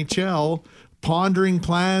hear the NHL pondering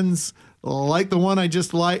plans like the one I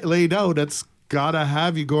just laid out, it's got to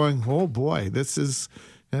have you going, oh boy, this is,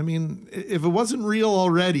 I mean, if it wasn't real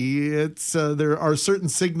already, it's there are certain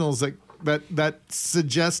signals that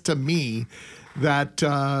suggest to me that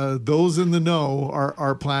those in the know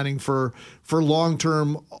are planning for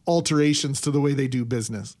long-term alterations to the way they do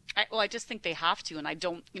business. I just think they have to, and I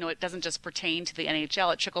don't, it doesn't just pertain to the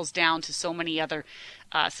NHL. It trickles down to so many other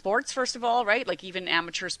sports, first of all, right? Like even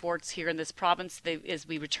amateur sports here in this province, as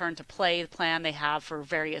we return to play, the plan they have for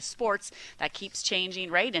various sports, that keeps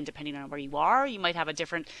changing, right? And depending on where you are, you might have a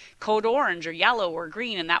different code orange or yellow or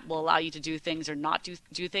green, and that will allow you to do things or not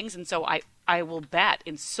do things. And so I will bet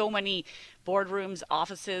in so many boardrooms,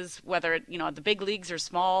 offices, whether, the big leagues or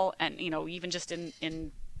small, and, even just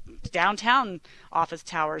in downtown office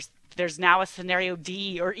towers, there's now a scenario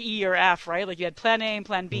D or E or F, right? Like you had plan A and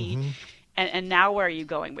plan B. Mm-hmm. And now where are you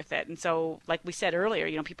going with it? And so, like we said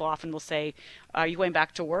earlier, people often will say, are you going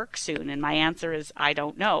back to work soon? And my answer is, I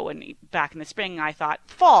don't know. And back in the spring, I thought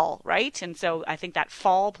fall, right? And so I think that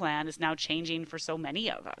fall plan is now changing for so many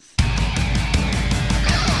of us.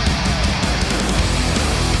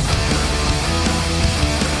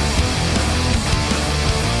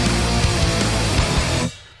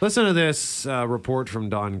 Listen to this report from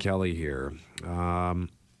Don Kelly here.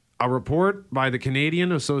 A report by the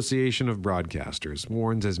Canadian Association of Broadcasters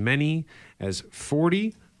warns as many as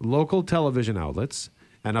 40 local television outlets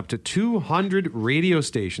and up to 200 radio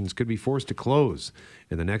stations could be forced to close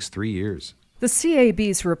in the next 3 years. The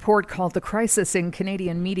CAB's report, called The Crisis in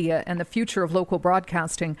Canadian Media and the Future of Local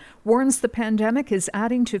Broadcasting, warns the pandemic is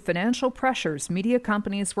adding to financial pressures media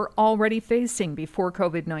companies were already facing before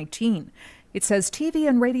COVID-19. It says TV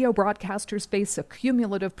and radio broadcasters face a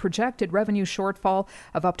cumulative projected revenue shortfall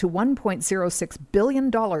of up to $1.06 billion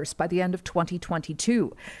by the end of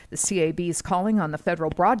 2022. The CAB is calling on the federal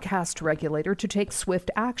broadcast regulator to take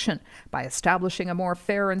swift action by establishing a more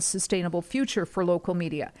fair and sustainable future for local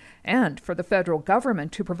media, and for the federal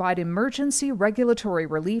government to provide emergency regulatory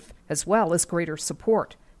relief as well as greater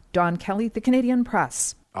support. Don Kelly, The Canadian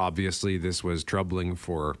Press. Obviously, this was troubling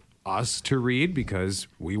for us to read because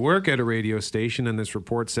we work at a radio station, and this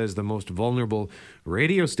report says the most vulnerable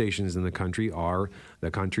radio stations in the country are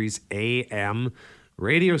the country's AM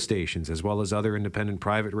radio stations, as well as other independent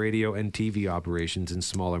private radio and TV operations in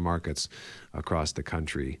smaller markets across the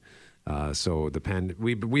country. So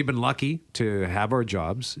we've been lucky to have our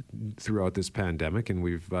jobs throughout this pandemic,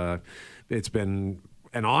 and it's been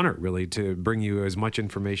an honor, really, to bring you as much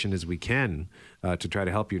information as we can to try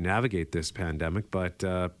to help you navigate this pandemic. But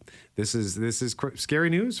this is scary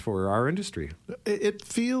news for our industry. It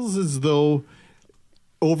feels as though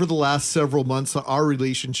over the last several months, our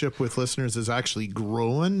relationship with listeners has actually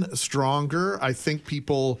grown stronger. I think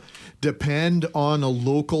people depend on a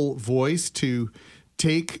local voice to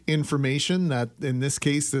take information that, in this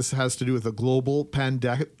case, this has to do with a global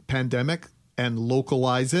pandemic, and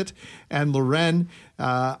localize it. And Loren,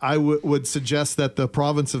 I would suggest that the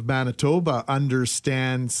province of Manitoba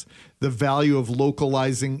understands the value of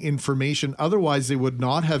localizing information. Otherwise, they would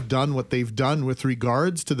not have done what they've done with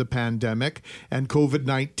regards to the pandemic and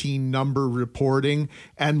COVID-19 number reporting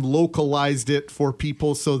and localized it for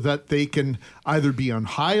people so that they can either be on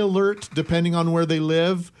high alert, depending on where they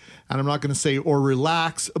live, and I'm not going to say or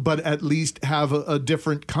relax, but at least have a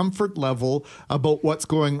different comfort level about what's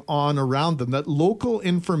going on around them. That local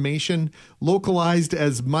information, localized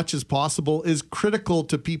as much as possible, is critical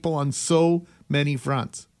to people on so many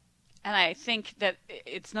fronts. And I think that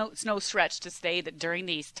it's no stretch to say that during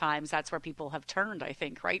these times, that's where people have turned, I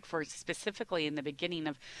think, right? For specifically in the beginning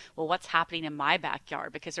of, well, what's happening in my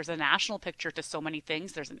backyard? Because there's a national picture to so many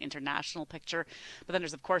things. There's an international picture. But then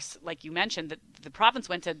there's, of course, like you mentioned, that the province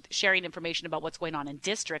went to sharing information about what's going on in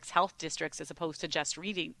districts, health districts, as opposed to just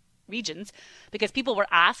regions, because people were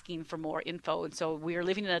asking for more info. And so we are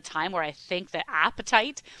living in a time where I think the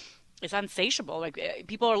appetite is insatiable. Like,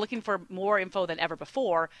 people are looking for more info than ever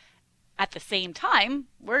before. At the same time,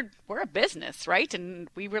 we're a business, right? And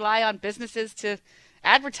we rely on businesses to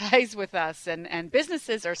advertise with us, and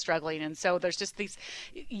businesses are struggling. And so there's just these,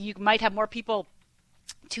 you might have more people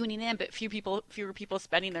tuning in, but fewer people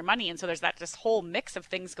spending their money. And so there's this whole mix of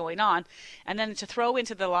things going on. And then to throw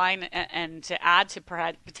into the line and to add to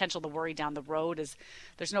potential the worry down the road is,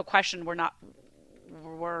 there's no question we're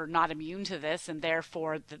not immune to this. And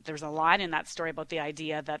therefore there's a line in that story about the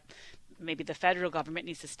idea that maybe the federal government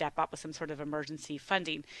needs to step up with some sort of emergency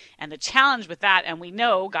funding. And the challenge with that, and we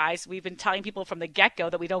know, guys, we've been telling people from the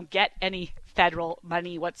get-go that we don't get any federal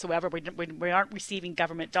money whatsoever. We aren't receiving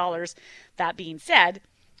government dollars. That being said,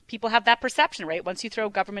 people have that perception, right? Once you throw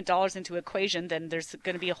government dollars into equation, then there's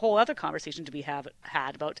going to be a whole other conversation to be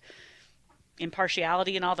had about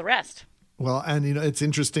impartiality and all the rest. Well, and it's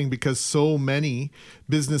interesting because so many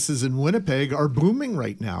businesses in Winnipeg are booming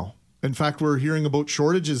right now. In fact, we're hearing about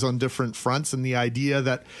shortages on different fronts, and the idea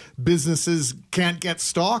that businesses can't get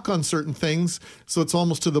stock on certain things. So it's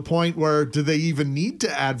almost to the point where, do they even need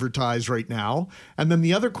to advertise right now? And then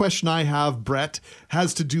the other question I have, Brett,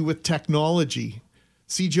 has to do with technology.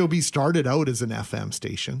 CJOB started out as an FM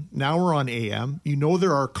station. Now we're on AM.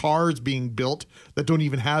 There are cars being built that don't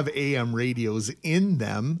even have AM radios in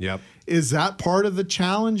them. Yep. Is that part of the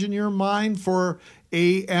challenge in your mind for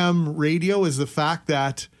AM radio, is the fact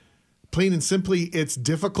that plain and simply, it's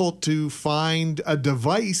difficult to find a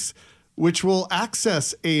device which will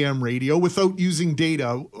access AM radio without using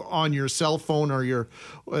data on your cell phone or your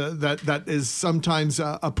that is sometimes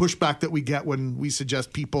a pushback that we get when we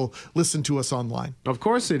suggest people listen to us online. Of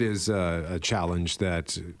course it is a challenge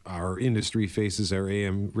that our industry faces, our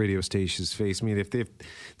AM radio stations face. I mean, if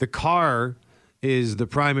the car is the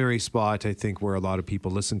primary spot, I think, where a lot of people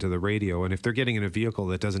listen to the radio. And if they're getting in a vehicle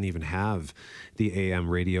that doesn't even have the AM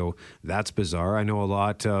radio, that's bizarre. I know a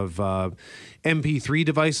lot of MP3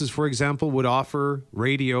 devices, for example, would offer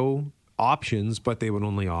radio options, but they would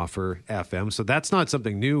only offer FM. So that's not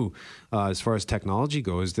something new as far as technology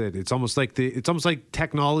goes. That it's almost like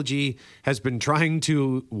technology has been trying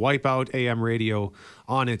to wipe out AM radio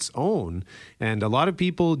on its own, and a lot of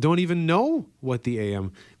people don't even know what the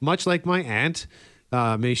AM. Much like my aunt,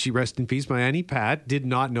 may she rest in peace, my Auntie Pat did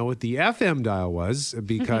not know what the FM dial was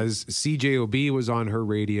because CJOB was on her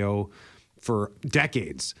radio for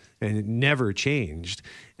decades, and it never changed.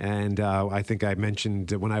 And I think I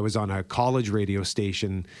mentioned when I was on a college radio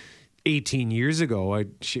station 18 years ago,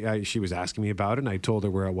 she was asking me about it, and I told her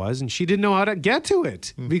where it was, and she didn't know how to get to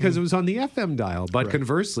it because it was on the FM dial. But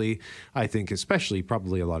conversely, I think especially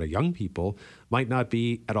probably a lot of young people might not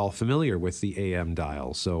be at all familiar with the AM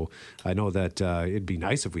dial. So I know that it'd be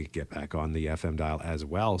nice if we could get back on the FM dial as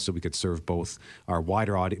well, so we could serve both our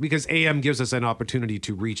wider audience, because AM gives us an opportunity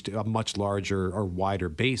to reach a much larger or wider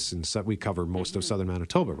base, and so we cover most of southern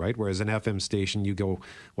Manitoba, right? Whereas an FM station, you go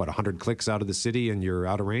 100 clicks out of the city and you're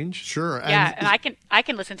out of range. Sure. Yeah, and I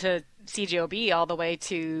can listen to CJOB all the way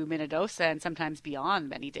to Minnedosa and sometimes beyond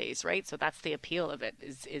many days, right? So that's the appeal of it,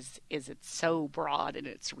 is it's so broad in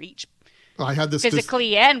its reach. I had this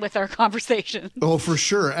physically and with our conversation. Oh, for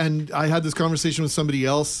sure. And I had this conversation with somebody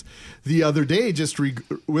else the other day, just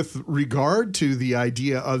with regard to the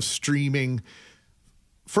idea of streaming.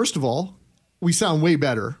 First of all, we sound way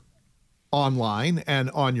better online and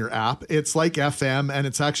on your app. It's like FM, and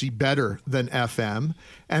it's actually better than FM.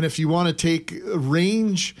 And if you want to take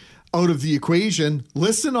range out of the equation,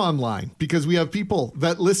 listen online, because we have people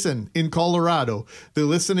that listen in Colorado, they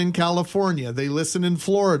listen in California, they listen in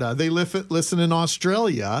Florida, they listen in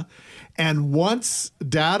Australia. And once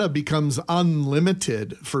data becomes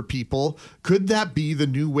unlimited for people, could that be the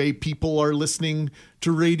new way people are listening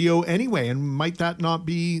to radio anyway? And might that not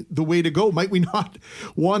be the way to go? Might we not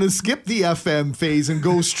want to skip the FM phase and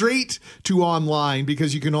go straight to online?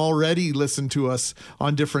 Because you can already listen to us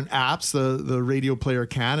on different apps. The Radio Player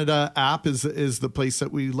Canada app is the place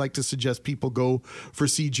that we like to suggest people go for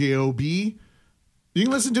CJOB. You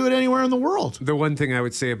can listen to it anywhere in the world. The one thing I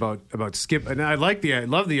would say about skip, and I love the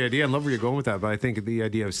idea, I love where you're going with that, but I think the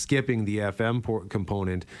idea of skipping the FM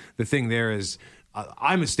component, the thing there is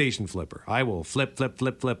I'm a station flipper. I will flip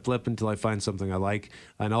until I find something I like,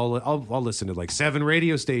 and I'll listen to like 7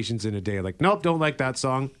 radio stations in a day. Like, nope, don't like that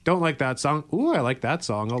song. Don't like that song. Ooh, I like that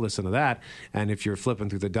song. I'll listen to that. And if you're flipping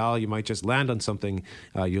through the dial, you might just land on something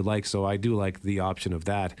you like. So I do like the option of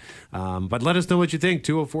that. But let us know what you think.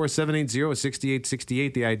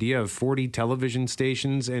 204-780-6868. The idea of 40 television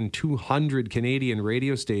stations and 200 Canadian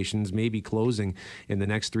radio stations may be closing in the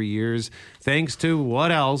next 3 years. Thanks to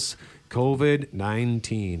what else?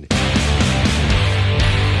 COVID-19.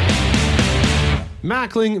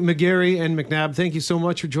 Mackling, McGarry, and McNabb, thank you so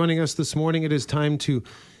much for joining us this morning. It is time to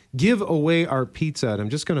give away our pizza. And I'm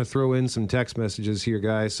just going to throw in some text messages here,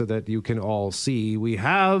 guys, so that you can all see. We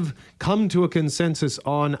have come to a consensus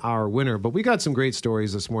on our winner, but we got some great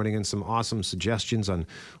stories this morning and some awesome suggestions on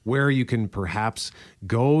where you can perhaps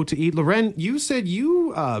go to eat. Loren, you said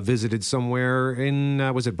you visited somewhere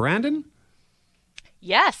in, was it Brandon?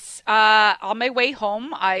 Yes. On my way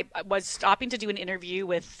home, I was stopping to do an interview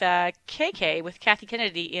with KK, with Kathy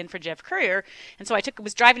Kennedy in for Jeff Courier. And so I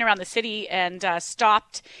was driving around the city and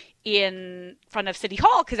stopped in front of City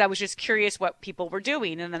Hall because I was just curious what people were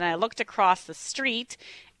doing. And then I looked across the street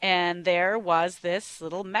and there was this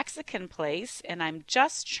little Mexican place. And I'm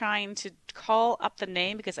just trying to call up the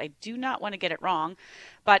name because I do not want to get it wrong.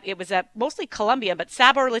 But it was mostly Colombian, but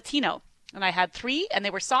Sabor Latino. And I had 3, and they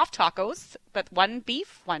were soft tacos, but 1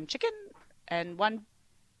 beef, 1 chicken, and 1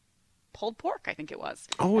 pulled pork, I think it was.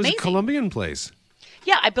 Oh, it was a Colombian place.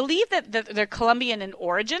 Yeah, I believe that they're Colombian in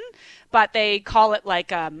origin, but they call it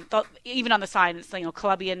like, even on the sign, it's,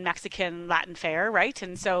 Colombian, Mexican, Latin fare, right?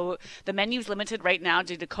 And so the menu's limited right now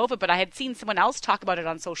due to COVID, but I had seen someone else talk about it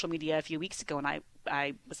on social media a few weeks ago, and I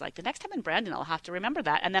was like, the next time in Brandon, I'll have to remember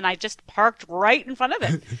that. And then I just parked right in front of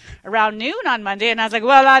it around noon on Monday, and I was like,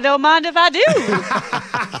 well, I don't mind if I do.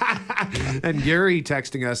 And Gary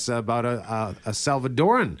texting us about a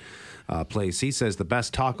Salvadoran place. He says the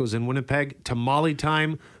best tacos in Winnipeg, Tamale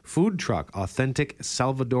Time food truck, authentic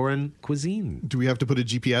Salvadoran cuisine. Do we have to put a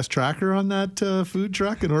GPS tracker on that food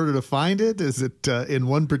truck in order to find it? Is it in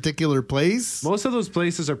one particular place? Most of those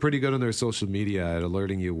places are pretty good on their social media at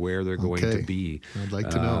alerting you where they're going to be. I'd like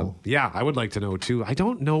to know. Yeah, I would like to know too. I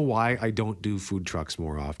don't know why I don't do food trucks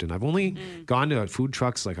more often. I've only gone to food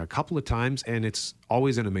trucks like a couple of times, and it's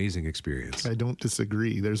always an amazing experience. I don't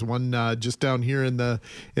disagree. There's one just down here in the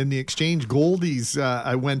Exchange, Goldie's.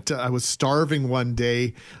 I was starving one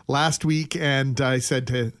day last week, and I said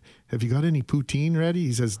to, have you got any poutine ready?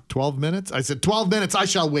 He says, 12 minutes? I said, 12 minutes, I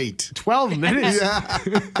shall wait. 12 minutes? Yeah.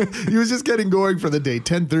 He was just getting going for the day.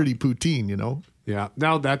 10:30 poutine, Yeah,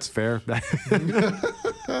 no, that's fair.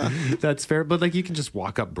 That's fair. But you can just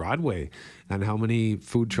walk up Broadway, and how many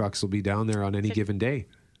food trucks will be down there on any given day?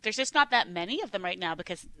 There's just not that many of them right now,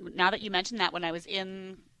 because now that you mentioned that, when I was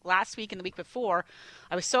in last week and the week before,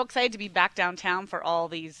 I was so excited to be back downtown for all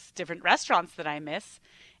these different restaurants that I miss.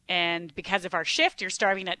 And because of our shift, you're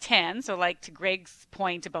starving at 10. So to Greg's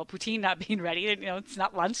point about poutine not being ready, it's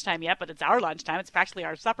not lunchtime yet, but it's our lunchtime. It's practically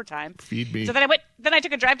our supper time. Feed me. So then I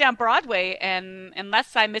took a drive down Broadway, and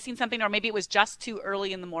unless I'm missing something, or maybe it was just too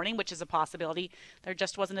early in the morning, which is a possibility, there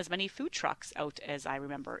just wasn't as many food trucks out as I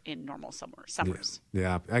remember in normal summers.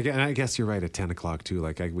 Yeah. I guess you're right at 10 o'clock too.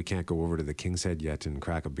 We can't go over to the King's Head yet and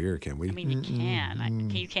crack a beer, can we? I mean, we can.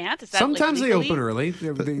 You can't? Is that Sometimes they open early.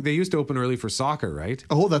 They used to open early for soccer, right?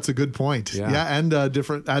 Oh, that's a good point. Yeah, and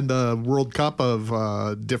the World Cup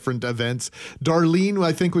of different events. Darlene,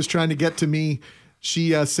 I think, was trying to get to me.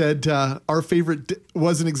 She said our favorite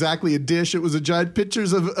wasn't exactly a dish. It was a giant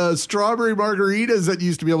pictures of strawberry margaritas that you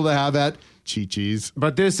used to be able to have at Chi-Chi's.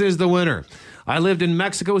 But this is the winner. I lived in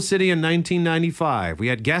Mexico City in 1995. We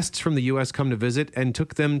had guests from the U.S. come to visit and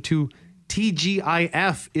took them to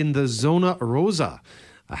TGIF in the Zona Rosa.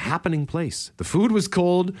 A happening place. The food was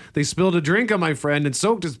cold. They spilled a drink on my friend and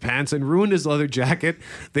soaked his pants and ruined his leather jacket.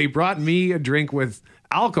 They brought me a drink with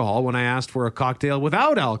alcohol when I asked for a cocktail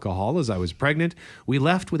without alcohol, as I was pregnant. We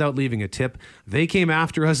left without leaving a tip. They came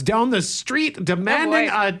after us down the street demanding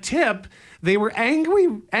a tip. They were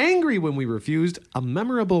angry when we refused. A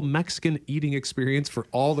memorable Mexican eating experience for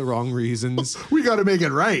all the wrong reasons. We got to make it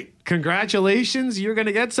right. Congratulations, you're going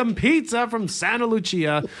to get some pizza from Santa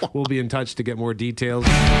Lucia. We'll be in touch to get more details.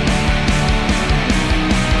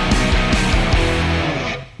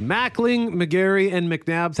 Mackling, McGarry, and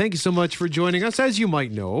McNabb, thank you so much for joining us. As you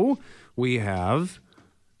might know, we have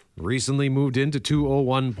recently moved into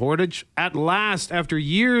 201 Portage. At last, after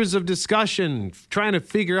years of discussion, trying to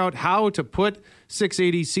figure out how to put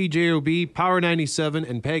 680 CJOB, Power 97,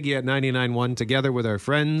 and Peggy at 99.1 together with our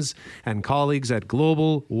friends and colleagues at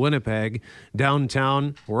Global Winnipeg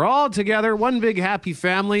downtown. We're all together, one big happy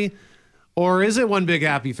family. Or is it one big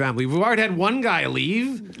happy family? We've already had one guy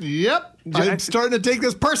leave. Yep. I'm starting to take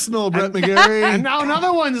this personal, Brett McGarry. And now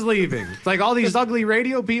another one's leaving. It's like all these ugly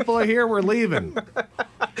radio people are here. We're leaving.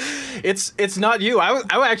 It's not you.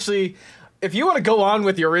 I actually, if you want to go on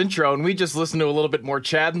with your intro and we just listen to a little bit more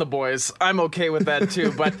Chad and the boys, I'm okay with that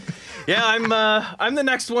too. But yeah, I'm the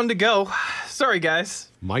next one to go. Sorry, guys.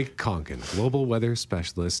 Mike Koncan, global weather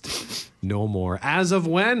specialist. No more. As of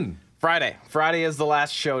when? Friday. Friday is the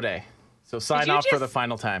last show day. So sign off for the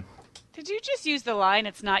final time. Did you just use the line,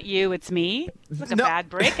 "It's not you, it's me"? It's like a bad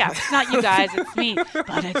breakup. It's not you guys, it's me.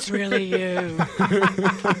 But it's really you.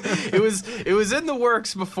 It was in the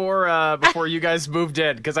works before you guys moved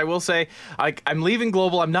in, because I will say, I'm leaving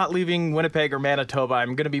Global. I'm not leaving Winnipeg or Manitoba.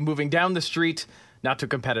 I'm going to be moving down the street, not to a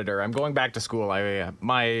competitor. I'm going back to school.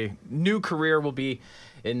 My new career will be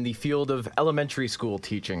in the field of elementary school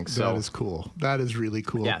teaching. So that is cool. That is really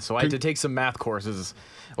cool. Yeah, so I had to take some math courses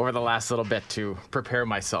over the last little bit to prepare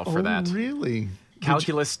myself for that. Oh, really?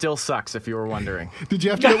 Calculus still sucks, if you were wondering. Did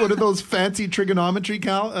you have to get one of those fancy trigonometry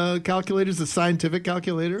calculators, the scientific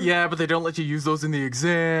calculator? Yeah, but they don't let you use those in the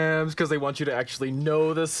exams because they want you to actually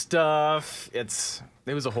know the stuff. It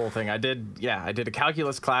was a whole thing. I did a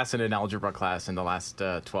calculus class and an algebra class in the last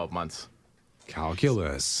 12 months.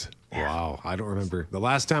 Calculus. Wow, I don't remember. The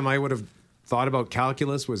last time I would have thought about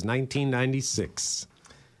calculus was 1996.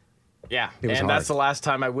 Yeah, and that's the last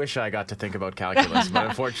time I wish I got to think about calculus, but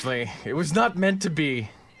unfortunately, it was not meant to be.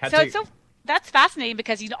 So that's fascinating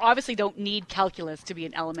because you obviously don't need calculus to be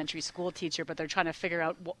an elementary school teacher, but they're trying to figure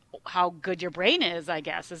out how good your brain is, I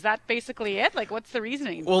guess. Is that basically it? Like, what's the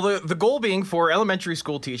reasoning? Well, the goal being for elementary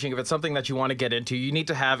school teaching, if it's something that you want to get into, you need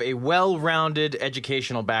to have a well-rounded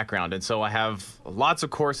educational background. And so I have lots of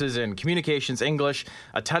courses in communications, English,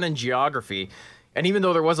 a ton in geography. And even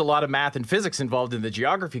though there was a lot of math and physics involved in the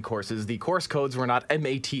geography courses, the course codes were not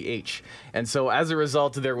MATH. And so as a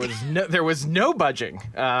result, there was no budging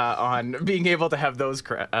on being able to have those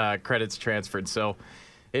credits transferred. So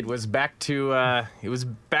it was back to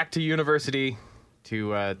university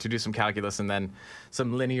to do some calculus and then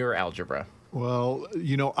some linear algebra. Well,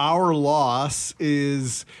 our loss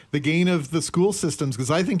is the gain of the school systems,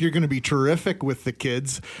 because I think you're going to be terrific with the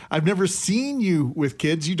kids. I've never seen you with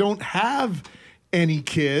kids. You don't have any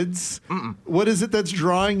kids. Mm-mm. What is it that's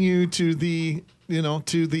drawing you to the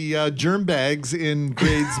germ bags in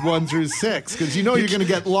grades 1 through 6? Because you're going to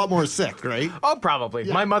get a lot more sick, right? Oh, probably.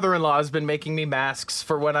 Yeah. My mother-in-law has been making me masks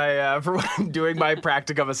for when I'm doing my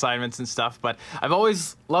practicum assignments and stuff. But I've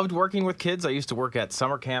always loved working with kids. I used to work at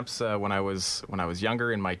summer camps when I was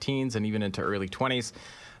younger, in my teens and even into early 20s.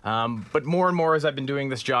 But more and more as I've been doing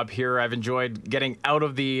this job here, I've enjoyed getting out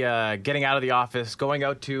of the office, going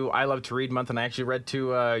out to I Love to Read Month, and I actually read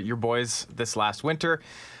to your boys this last winter.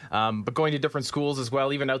 But going to different schools as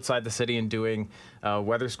well, even outside the city, and doing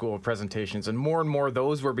weather school presentations. And more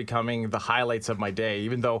those were becoming the highlights of my day.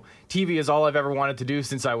 Even though TV is all I've ever wanted to do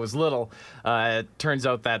since I was little, it turns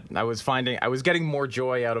out that I was getting more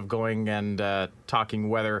joy out of going and talking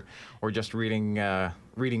weather or just reading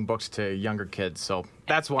books to younger kids. So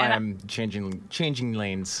that's why I'm changing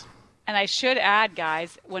lanes. And I should add,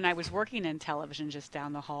 guys, when I was working in television just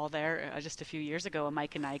down the hall there just a few years ago,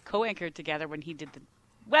 Mike and I co-anchored together when he did the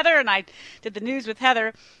weather and I did the news with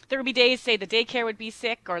Heather. There would be days, say, the daycare would be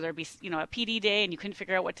sick, or there'd be a PD day and you couldn't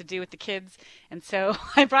figure out what to do with the kids. And so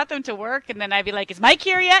I brought them to work, and then I'd be like, "Is Mike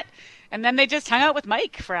here yet?" And then they just hung out with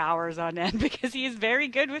Mike for hours on end because he is very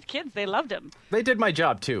good with kids. They loved him. They did my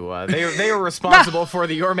job too. They were responsible for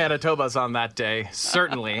the Your Manitobas on that day,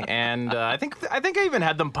 certainly. And I think I even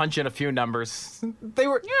had them punch in a few numbers.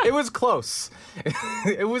 It was close.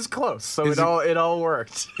 It was close. So it all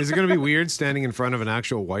worked. Is it going to be weird standing in front of an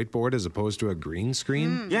actual whiteboard as opposed to a green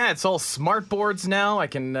screen? Yeah, it's all smart boards now. I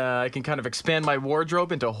can kind of expand my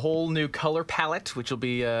wardrobe into a whole new color palette, which will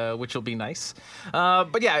be nice.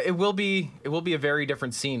 But yeah, it will be a very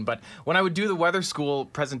different scene. But when I would do the weather school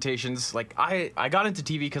presentations, like I got into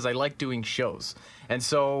TV because I like doing shows. And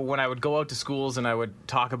so when I would go out to schools and I would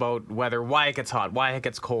talk about weather, why it gets hot, why it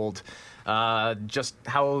gets cold, just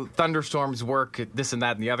how thunderstorms work, this and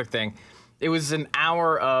that and the other thing, it was an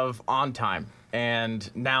hour of on time. And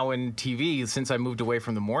now in TV, since I moved away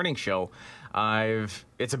from the morning show,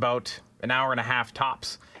 it's about an hour and a half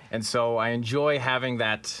tops. And so I enjoy having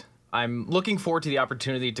that. I'm looking forward to the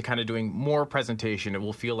opportunity to kind of doing more presentation. It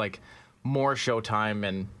will feel like more showtime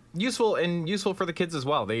and useful for the kids as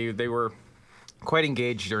well. They were quite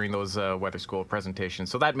engaged during those weather school presentations,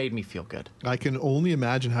 so that made me feel good. I can only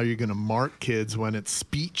imagine how you're going to mark kids when it's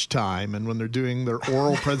speech time and when they're doing their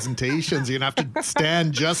oral presentations. You're going to have to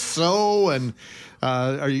stand just so, and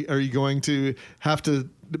are you going to have to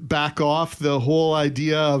back off the whole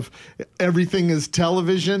idea of everything is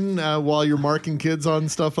television while you're marking kids on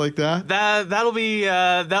stuff like that? That'll be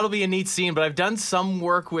a neat scene. But I've done some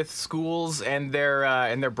work with schools and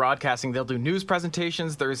their broadcasting. They'll do news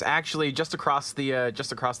presentations. There's actually just across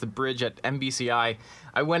the bridge at MBCI.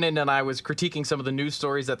 I went in and I was critiquing some of the news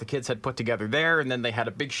stories that the kids had put together there, and then they had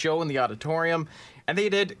a big show in the auditorium, and they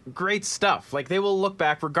did great stuff. Like, they will look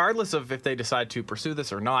back, regardless of if they decide to pursue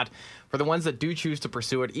this or not, for the ones that do choose to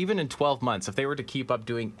pursue it, even in 12 months, if they were to keep up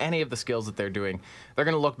doing any of the skills that they're doing, they're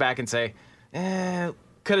going to look back and say,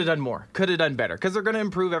 could have done more, could have done better, because they're going to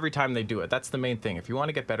improve every time they do it. That's the main thing. If you want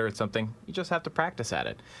to get better at something, you just have to practice at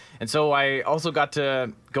it. And so I also got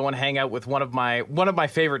to go and hang out with one of my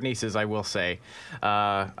favorite nieces, I will say.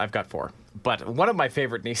 I've got 4. But one of my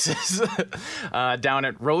favorite nieces down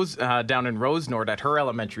in Rosenord at her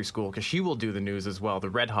elementary school, because she will do the news as well,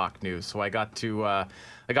 the Red Hawk news. So I got to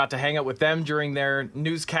hang out with them during their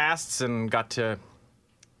newscasts and got to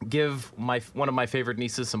give one of my favorite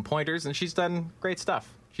nieces some pointers, and she's done great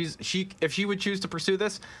stuff. If she would choose to pursue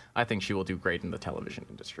this, I think she will do great in the television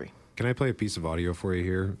industry. Can I play a piece of audio for you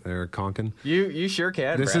here, there, Koncan? You sure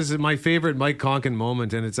can. This Brett. is my favorite Mike Koncan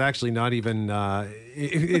moment, and it's actually not even.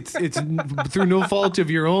 It's through no fault of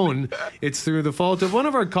your own. It's through the fault of one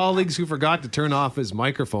of our colleagues who forgot to turn off his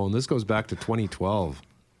microphone. This goes back to 2012.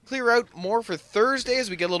 Clear out more for Thursday as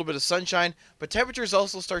we get a little bit of sunshine, but temperatures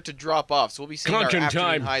also start to drop off, so we'll be seeing our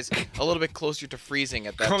afternoon highs a little bit closer to freezing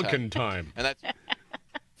at that Koncan time. And that's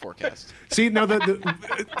forecast. See, now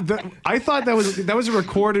I thought that was a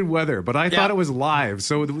recorded weather, but I thought it was live.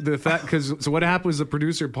 So the fact, so what happened was the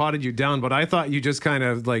producer potted you down, but I thought you just kind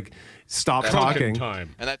of like stopped talking.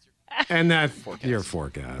 Time. And that's your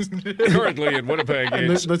forecast. Currently in Winnipeg,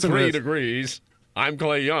 it's 3 degrees. I'm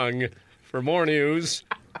Clay Young. For more news,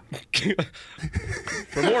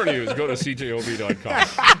 go to cjob.com.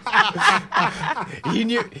 He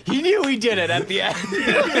knew he did it at the end.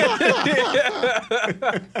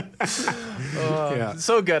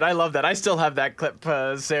 So good. I love that. I still have that clip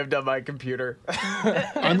saved on my computer.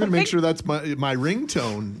 I'm going to make sure that's my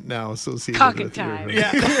ringtone now associated Koncan with time.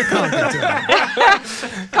 Yeah.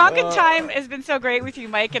 Koncan time has been so great with you,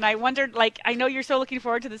 Mike, and I wondered, I know you're so looking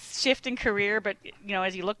forward to this shift in career, but,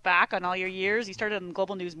 as you look back on all your years, you started on the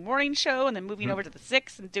Global News Morning Show and then moving over to the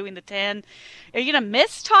 6 and doing the 10. Are you going to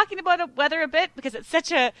miss talking about weather a bit? Because it's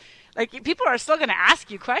such a, people are still going to ask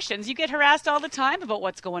you questions. You get harassed all the time about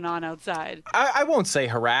what's going on outside. I won't say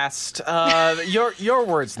harassed. Your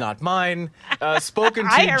words, not mine. Spoken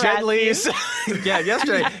to gently. Yeah,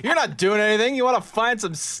 yesterday. You're not doing anything. You want to find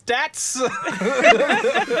some stats?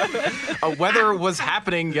 Weather was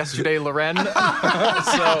happening yesterday, Loren.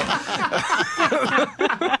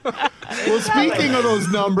 Well, speaking of those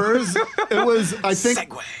numbers, it was, I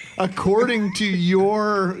think, according to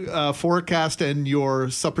your forecast and your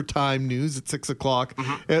supper time news at 6 o'clock,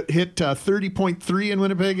 it hit 30.3 in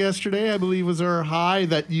Winnipeg yesterday, I believe was our high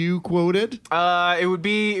that you quoted. It would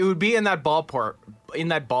be in that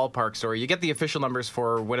ballpark. Sorry, you get the official numbers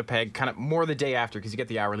for Winnipeg kind of more the day after because you get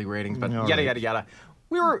the hourly ratings, but yada.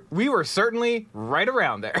 We were certainly right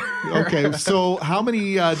around there. Okay, so how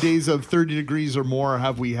many days of 30 degrees or more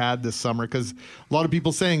have we had this summer? Because a lot of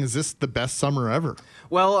people saying, is this the best summer ever?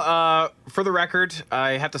 Well, for the record,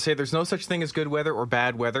 I have to say there's no such thing as good weather or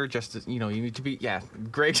bad weather. Just, you need to be,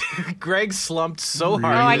 Greg slumped so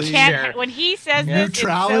hard. Oh, I can't. When he says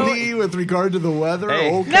neutrality with regard to the weather?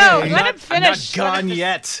 Hey, okay. No, let him finish.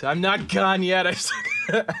 I'm not gone yet.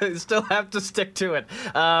 I still have to stick to it.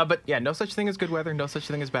 But yeah, no such thing as good weather, no such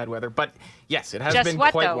thing as bad weather. But yes, it has been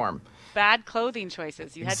quite warm. Bad clothing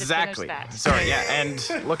choices. You had to finish that. Sorry, yeah,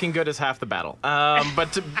 and looking good is half the battle.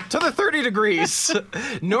 But to the 30 degrees,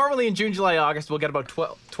 normally in June, July, August, we'll get about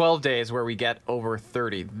 12 days where we get over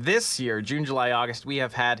 30. This year, June, July, August, we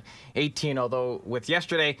have had 18, although with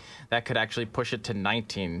yesterday, that could actually push it to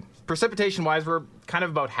 19. Precipitation-wise, we're kind of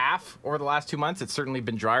about half over the last 2 months. It's certainly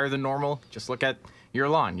been drier than normal. Just look at your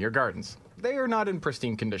lawn, your gardens. They are not in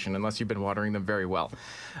pristine condition unless you've been watering them very well.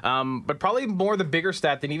 But probably more the bigger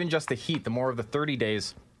stat than even just the heat, the more of the 30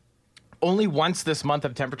 days. Only once this month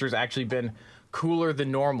have temperatures actually been cooler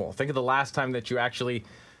than normal. Think of the last time that you actually,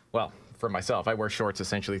 well, for myself, I wear shorts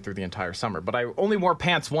essentially through the entire summer, but I only wore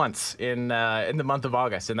pants once in the month of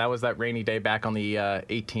August, and that was that rainy day back on the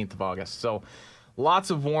 18th of August. So lots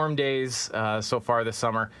of warm days so far this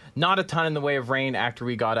summer. Not a ton in the way of rain after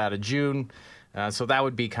we got out of June. So that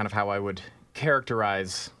would be kind of how I would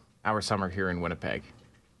characterize our summer here in Winnipeg.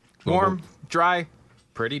 Warm, dry,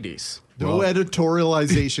 pretty decent. No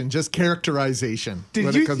editorialization, just characterization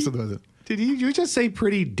when it comes to the weather. Did you just say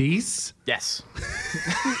pretty decent? Yes.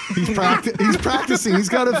 He's practicing. He's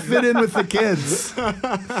got to fit in with the kids.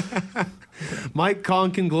 Mike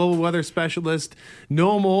Koncan, global weather specialist.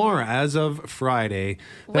 No more as of Friday.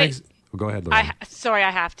 Thanks. Go ahead, Lorraine. Sorry,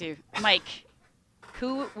 I have to. Mike,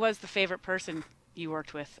 who was the favorite person you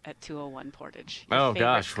worked with at 201 Portage? Oh,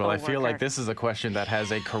 gosh. Well, I feel like this is a question that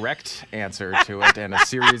has a correct answer to it and a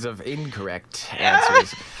series of incorrect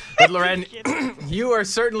answers. But, Loren, you are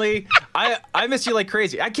certainly... I miss you like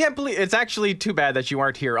crazy. I can't believe... It's actually too bad that you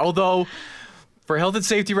aren't here. Although, for health and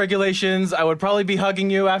safety regulations, I would probably be hugging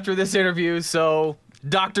you after this interview. So,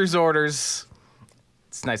 doctor's orders.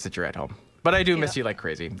 It's nice that you're at home. But I do miss you like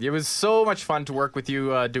crazy. It was so much fun to work with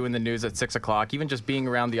you doing the news at 6 o'clock, even just being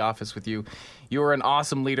around the office with you. You were an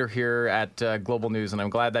awesome leader here at Global News, and I'm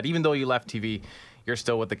glad that even though you left TV, you're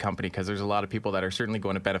still with the company, because there's a lot of people that are certainly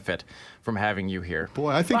going to benefit from having you here. Boy,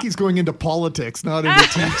 I think he's going into politics, not into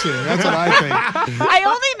teaching. That's what I think. I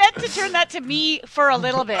only meant to turn that to me for a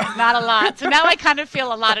little bit, not a lot. So now I kind of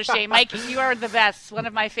feel a lot of shame. Mike, you are the best. One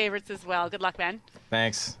of my favorites as well. Good luck, man.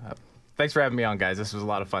 Thanks. Thanks for having me on, guys. This was a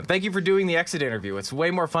lot of fun. Thank you for doing the exit interview. It's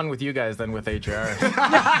way more fun with you guys than with HR.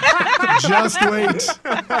 Just wait.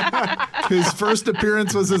 His first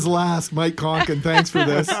appearance was his last. Mike Koncan, thanks for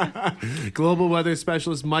this. Global weather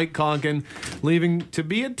specialist Mike Koncan leaving to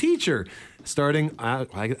be a teacher. Starting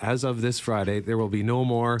as of this Friday, there will be no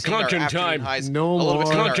more Koncan time. No more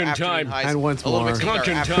Koncan time. And once more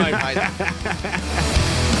Koncan time.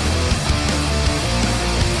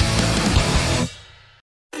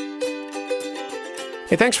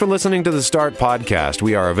 Hey, thanks for listening to the Start Podcast.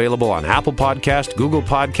 We are available on Apple Podcast, Google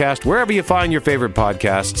Podcast, wherever you find your favorite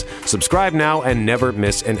podcasts. Subscribe now and never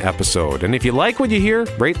miss an episode. And if you like what you hear,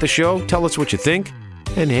 rate the show, tell us what you think.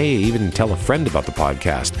 And hey, even tell a friend about the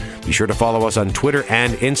podcast. Be sure to follow us on Twitter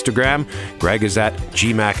and Instagram. Greg is at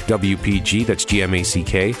GMACWPG. That's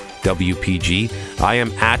GMACK WPG. I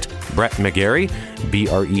am at Brett McGarry,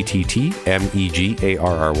 BRETTMEGARRY.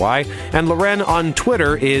 And Loren on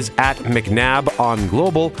Twitter is at McNabb on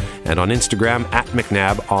Global, and on Instagram at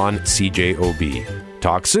McNabb on CJOB.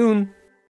 Talk soon.